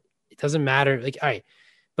against it. It doesn't matter. Like, all right,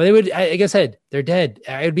 but it would, like I said, they're dead.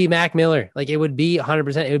 It would be Mac Miller. Like, it would be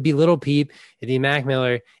 100%. It would be Lil Peep. It'd be Mac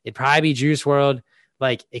Miller. It'd probably be Juice WRLD.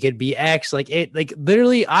 Like, it could be X. Like, it, like,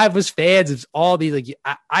 literally, I was fans of all these. Like,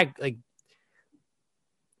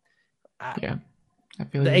 Yeah. I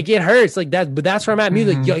feel like, it hurts like that, but that's where I'm at.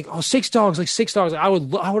 Music, like, oh, Six Dogs, like Six Dogs. I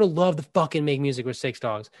would have loved to fucking make music with Six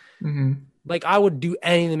Dogs. Like, I would do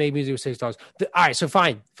anything to make music with Six Dogs. All right, so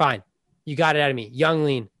fine. You got it out of me. Young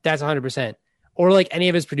Lean, that's 100%. Or like any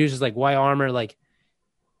of his producers, like White Armor, like,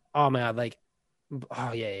 oh my god, like,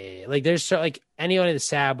 oh yeah. Like, there's so, like, any one of the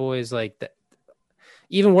Sad Boys, like that.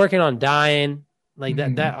 Even working on Dying, like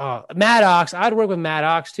that. Maddox, I'd work with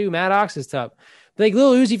Maddox too. Maddox is tough. Like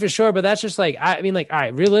Lil Uzi for sure, but that's just like, I mean, like, all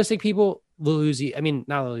right, realistic people, Lil Uzi. I mean,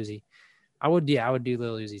 not Lil Uzi. I would do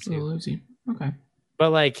Lil Uzi too. Lil Uzi. Okay.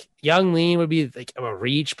 But like Young Lean would be like a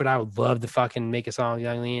reach, but I would love to fucking make a song with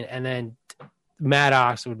Young Lean. And then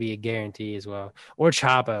Maddox would be a guarantee as well. Or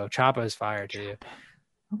Chapo. Chapo's fire too.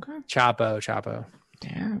 Okay. Chapo.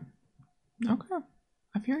 Damn. Okay.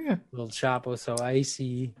 I feel you. Little Chapo, so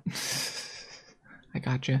icy. I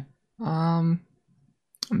got you.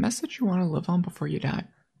 A message you want to live on before you die.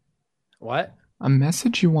 What? A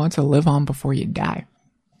message you want to live on before you die.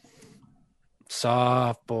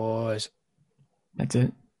 Soft boys. That's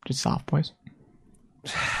it. Just soft boys.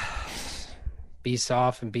 Be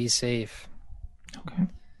soft and be safe. Okay.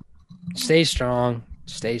 Stay strong.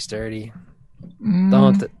 Stay sturdy.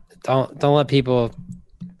 Don't let people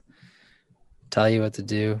tell you what to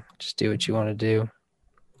do. Just do what you want to do.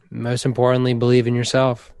 Most importantly, believe in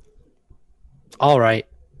yourself. All right.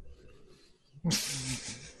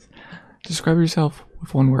 Describe yourself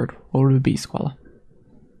with one word. What would it be, Squalla?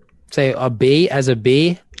 Say a bee as a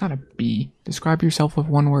bee? Not a bee. Describe yourself with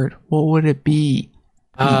one word. What would it be?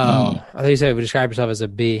 Oh, I thought you said describe yourself as a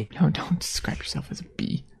bee. No, don't describe yourself as a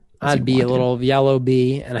bee. I'd be a little yellow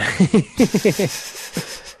bee, and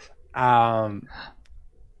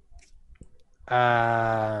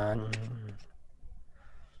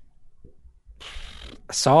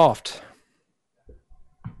soft.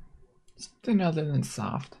 Something other than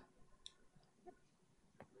soft.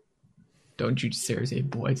 Don't you dare say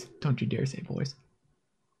boys. Don't you dare say boys.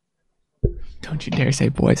 Don't you dare say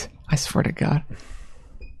boys. I swear to God.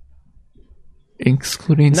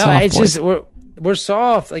 Excluding soft boys. No, it's just we're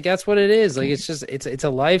soft. Like, that's what it is. Like, it's just it's a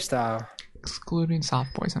lifestyle. Excluding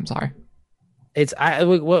soft boys. I'm sorry. It's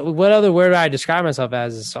what other word do I describe myself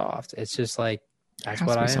as is soft? It's just like that's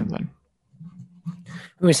what I am. Something.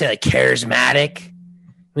 Let me say like charismatic.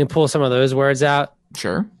 Let me pull some of those words out.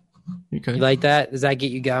 Sure. You could. You like that? Does that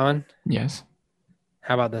get you going? Yes.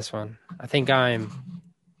 How about this one? I think I'm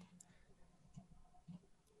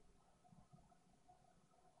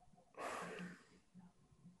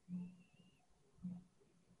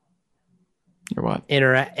You're what?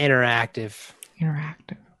 interactive.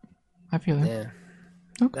 Interactive. I feel it. Yeah.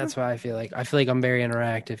 Okay. That's what I feel like. I feel like I'm very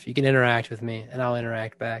interactive. You can interact with me and I'll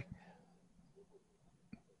interact back.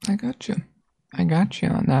 I got you. I got you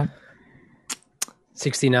on that.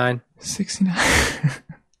 69. 69.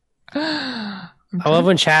 I love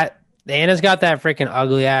when Anna's got that freaking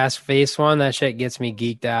ugly ass face one. That shit gets me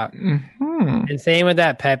geeked out. Mm-hmm. And same with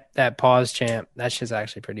that pause champ. That shit's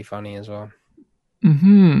actually pretty funny as well.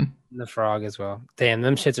 Mm-hmm. The frog as well. Damn,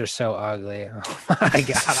 them shits are so ugly. Oh my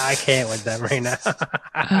god, I can't with them right now.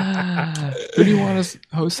 Who do you want to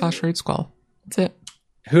host / raid Squall? That's it.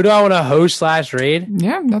 Who do I want to host / raid?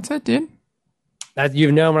 Yeah, that's it, dude.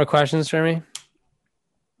 You've no more questions for me?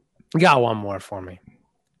 You got one more for me.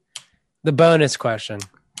 The bonus question.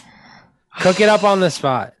 Cook it up on the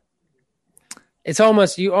spot. It's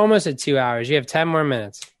almost at 2 hours. You have 10 more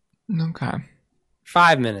minutes. Okay.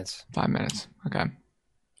 5 minutes. 5 minutes. Okay.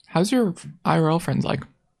 How's your IRL friends like?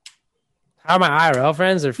 How are my IRL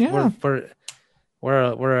friends? Yeah.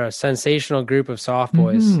 We're a sensational group of soft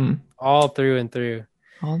boys, Mhm. all through and through.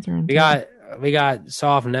 All through. We got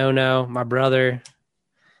soft no, my brother,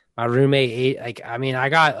 my roommate. I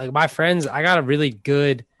got my friends. I got a really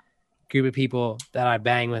good group of people that I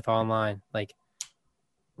bang with online. Like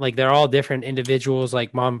they're all different individuals.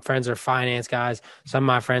 Like my friends are finance guys. Some of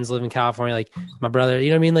my friends live in California. Like my brother, you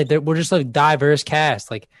know what I mean? Like we're just like diverse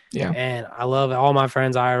cast. Like, Yeah. and I love all my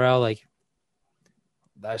friends IRL. Like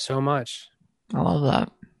that's so much. I love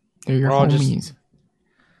that. They're your We're all homies.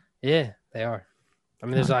 Yeah, they are. I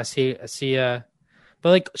mean, I see, but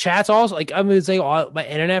like chat's also like, I mean, it's like all my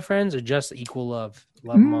internet friends are just equal love.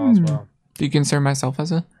 Love them all as well. Do you consider myself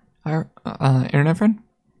as a internet friend?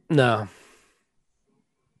 No.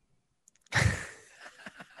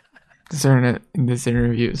 This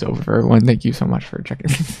interview is over, everyone. Thank you so much for checking.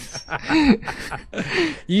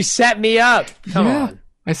 You set me up. Come Yeah. on.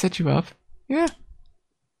 I set you up. Yeah.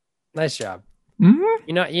 Nice job.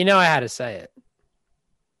 Mm-hmm. You know I had to say it.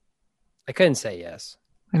 I couldn't say yes.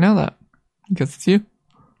 I know that. Because it's you.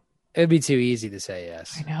 It would be too easy to say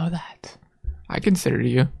yes. I know that. I consider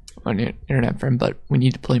you an internet friend, but we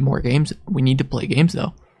need to play more games. We need to play games,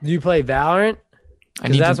 though. Do you play Valorant?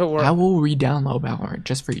 I will re-download Valorant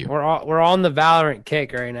just for you. We're on the Valorant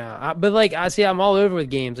kick right now. But like I see, I'm all over with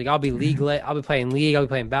games. Like I'll be I'll be playing League. I'll be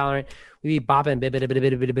playing Valorant. We be bopping,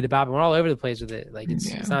 bopping. We're all over the place with it. Like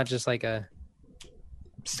it's not just like a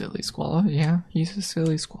silly Squalla. Yeah, he's a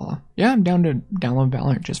silly Squalla. Yeah, I'm down to download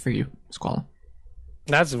Valorant just for you, Squalla.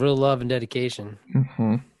 That's real love and dedication.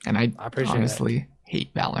 Mm-hmm. And I appreciate honestly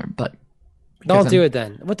hate Valorant, but don't do it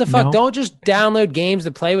then. What the fuck? No. Don't just download games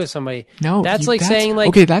to play with somebody. No, that's saying like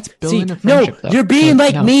okay. That's building a friendship. No, you're being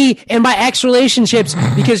me and my ex relationships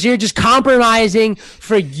because you're just compromising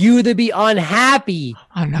for you to be unhappy.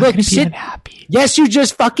 I'm not going to be unhappy. Yes, you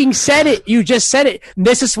just fucking said it. You just said it.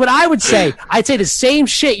 This is what I would say. I'd say the same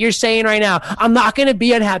shit you're saying right now. I'm not going to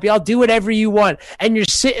be unhappy. I'll do whatever you want. And you're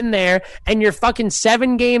sitting there and you're fucking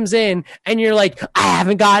 7 games in and you're like, I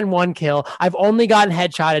haven't gotten 1 kill. I've only gotten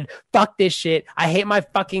headshotted. Fuck this shit. I hate my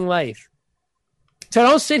fucking life. So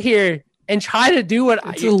don't sit here and try to do what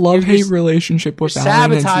it's a love-hate relationship with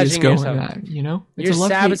Valorant is going on, you know? You're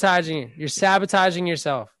sabotaging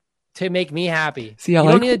yourself to make me happy. See, you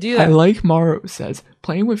don't need to do that. I like Maro says,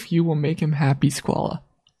 playing with you will make him happy, Squalla.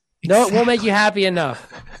 No, it won't make you happy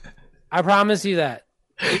enough. I promise you that.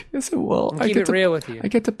 Yes, it will. Keep it real with you. I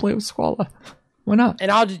get to play with Squalla. Why not?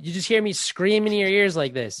 And you just hear me screaming in your ears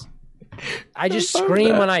like this. I just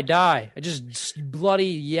scream when I die. I just bloody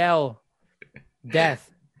yell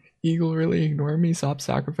death. Eagle really ignore me. Stop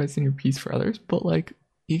sacrificing your peace for others. But like,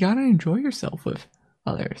 you gotta enjoy yourself with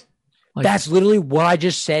others. Like, that's literally what I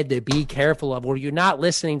just said to be careful of, where you're not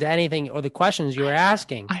listening to anything or the questions you were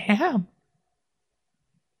asking. I am.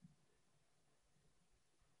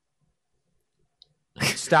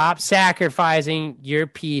 Stop sacrificing your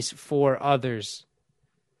peace for others.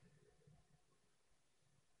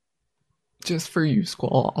 Just for you,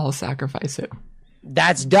 Squall, I'll sacrifice it.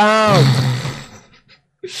 That's dumb.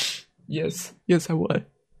 Yes, I would.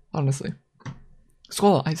 Honestly.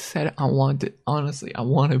 Squall, I said I want it. Honestly, I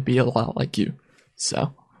want to be a lot like you.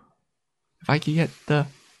 So, if I could get the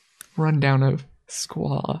rundown of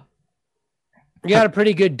Squall. You got a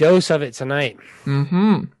pretty good dose of it tonight.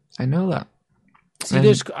 Mm-hmm. I know that. See,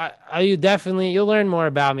 you'll learn more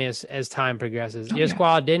about me as time progresses.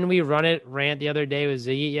 Squall, didn't we rant the other day with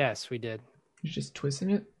Ziggy? Yes, we did. You're just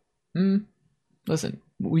twisting it? Listen,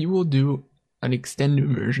 we will do an extended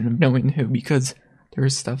version of Knowing Who because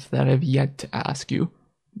there's stuff that I've yet to ask you,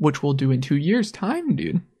 which we'll do in 2 years' time,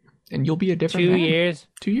 dude. And you'll be a different 2 man. years?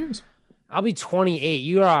 2 years. I'll be 28.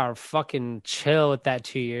 You are fucking chill with that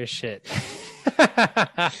 2 year shit. No,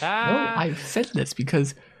 I've said this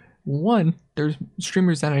because, one, there's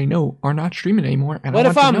streamers that I know are not streaming anymore. And what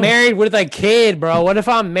if I'm married with a kid, bro? What if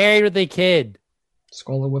I'm married with a kid?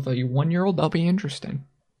 Squall with a 1-year-old, that'll be interesting.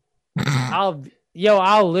 I'll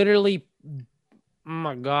literally, oh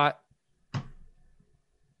my God.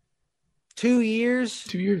 2 years?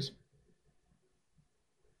 2 years.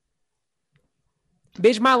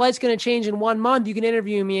 Bitch, my life's going to change in 1 month. You can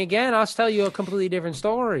interview me again. I'll tell you a completely different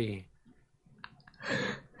story.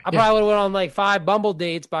 I probably would have went on like 5 Bumble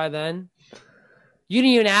dates by then. You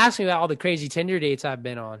didn't even ask me about all the crazy Tinder dates I've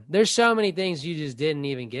been on. There's so many things you just didn't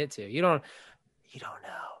even get to. You don't know.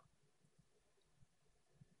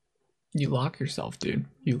 You lock yourself, dude.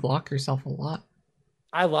 You lock yourself a lot.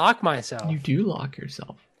 I lock myself. You do lock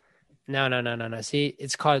yourself. No. See,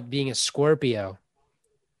 it's called being a Scorpio.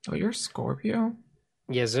 Oh, you're a Scorpio?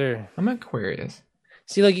 Yes, sir. I'm Aquarius.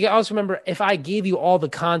 See, like you also remember, if I gave you all the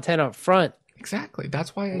content up front, Exactly.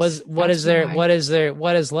 That's why. what is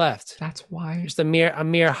left? That's why. Just a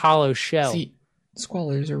mere hollow shell. See, Squall,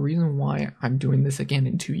 there's a reason why I'm doing this again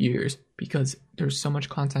in 2 years, because there's so much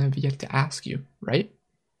content I've yet to ask you, right?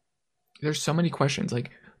 There's so many questions.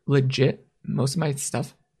 Like, legit, most of my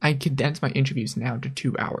stuff, I condense my interviews now to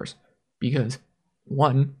 2 hours. Because,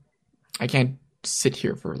 one, I can't sit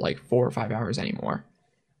here for like 4 or 5 hours anymore.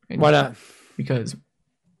 And Why not? because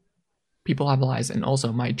people have lives, and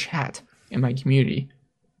also my chat and my community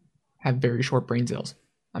have very short brain cells.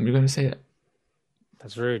 I'm going to say that.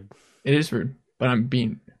 That's rude. It is rude, but I'm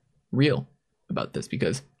being real about this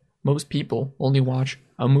because most people only watch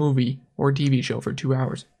a movie or TV show for 2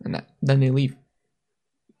 hours and then they leave.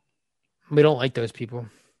 We don't like those people.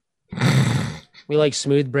 We like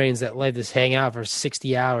smooth brains that let us hang out for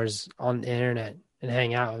 60 hours on the internet and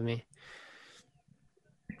hang out with me.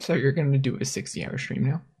 So you're going to do a 60-hour stream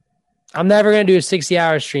now? I'm never going to do a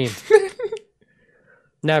 60-hour stream.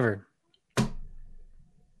 Never.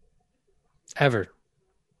 Ever.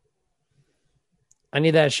 I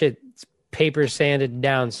need that shit paper sanded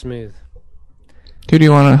down smooth. Who do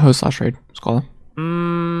you want to host slash raid, Scholar?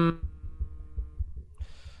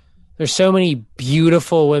 There's so many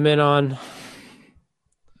beautiful women on.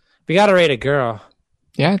 We gotta rate a girl.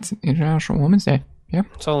 Yeah, it's International Women's Day. Yeah,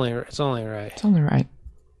 It's only right. it's only right.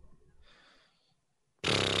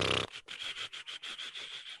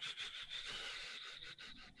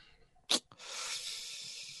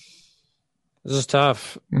 This is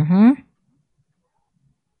tough. Mm-hmm.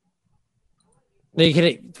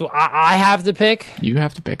 I have to pick. You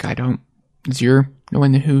have to pick. I don't. It's your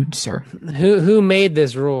knowing the who, sir. Who made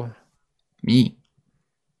this rule? Me.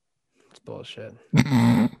 It's bullshit.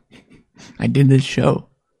 I did this show.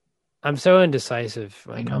 I'm so indecisive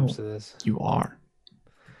when I it know. comes to this You are.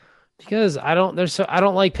 because I don't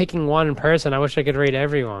like picking one person. I wish I could rate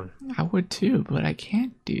everyone. I would too, but I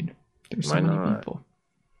can't, dude. There's so Why many not? people.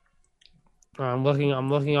 I'm looking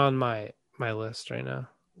on my list right now.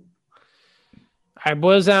 I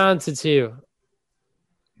boils down to two.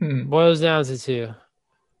 Boils down to two.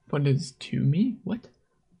 What is to me? What?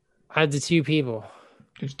 I had the two people.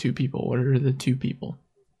 There's 2 people. What are the 2 people?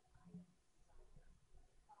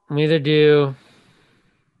 We either do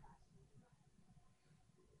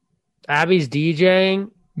Abby's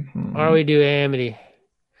DJing or we do Amity.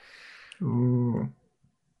 Ooh.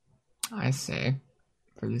 I say,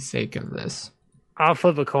 for the sake of this. I'll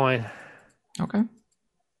flip a coin. Okay.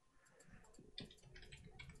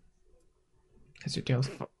 That's your tails.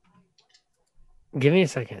 Give me a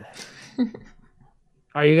second.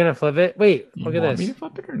 Are you gonna flip it? Wait, You look at want me this. to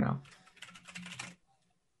flip it or no?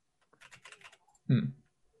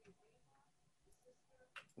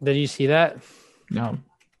 Did you see that? No.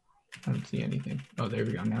 I don't see anything. Oh, there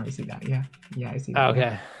we go. Now I see that. Yeah. Yeah, I see that. Oh,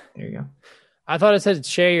 okay. There you go. I thought it said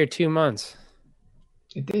share your 2 months.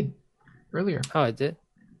 It did. Earlier. Oh, it did?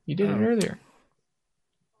 You did Oh. it earlier.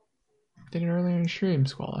 Did it earlier in the stream,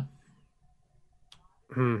 Squalla.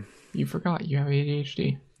 You forgot. You have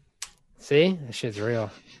ADHD. See? That shit's real.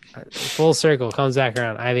 Full circle. Comes back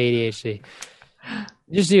around. I have ADHD.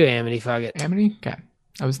 Just do Amity. Fuck it. Amity? Okay.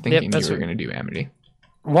 I was thinking that's you were what- going to do Amity.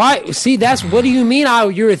 Why? See, that's what do you mean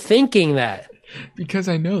you were thinking that? Because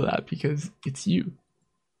I know that. Because it's you.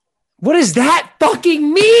 What does that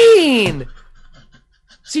fucking mean?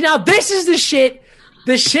 See, now this is the shit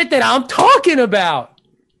that I'm talking about.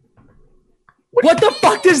 What the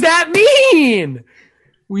fuck does that mean?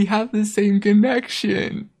 We have the same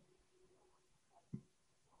connection.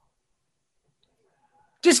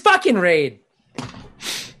 Just fucking raid.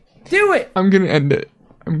 Do it. I'm going to end it.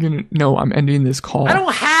 I'm ending this call. I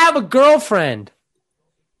don't have a girlfriend.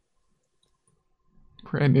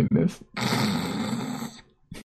 We're ending this.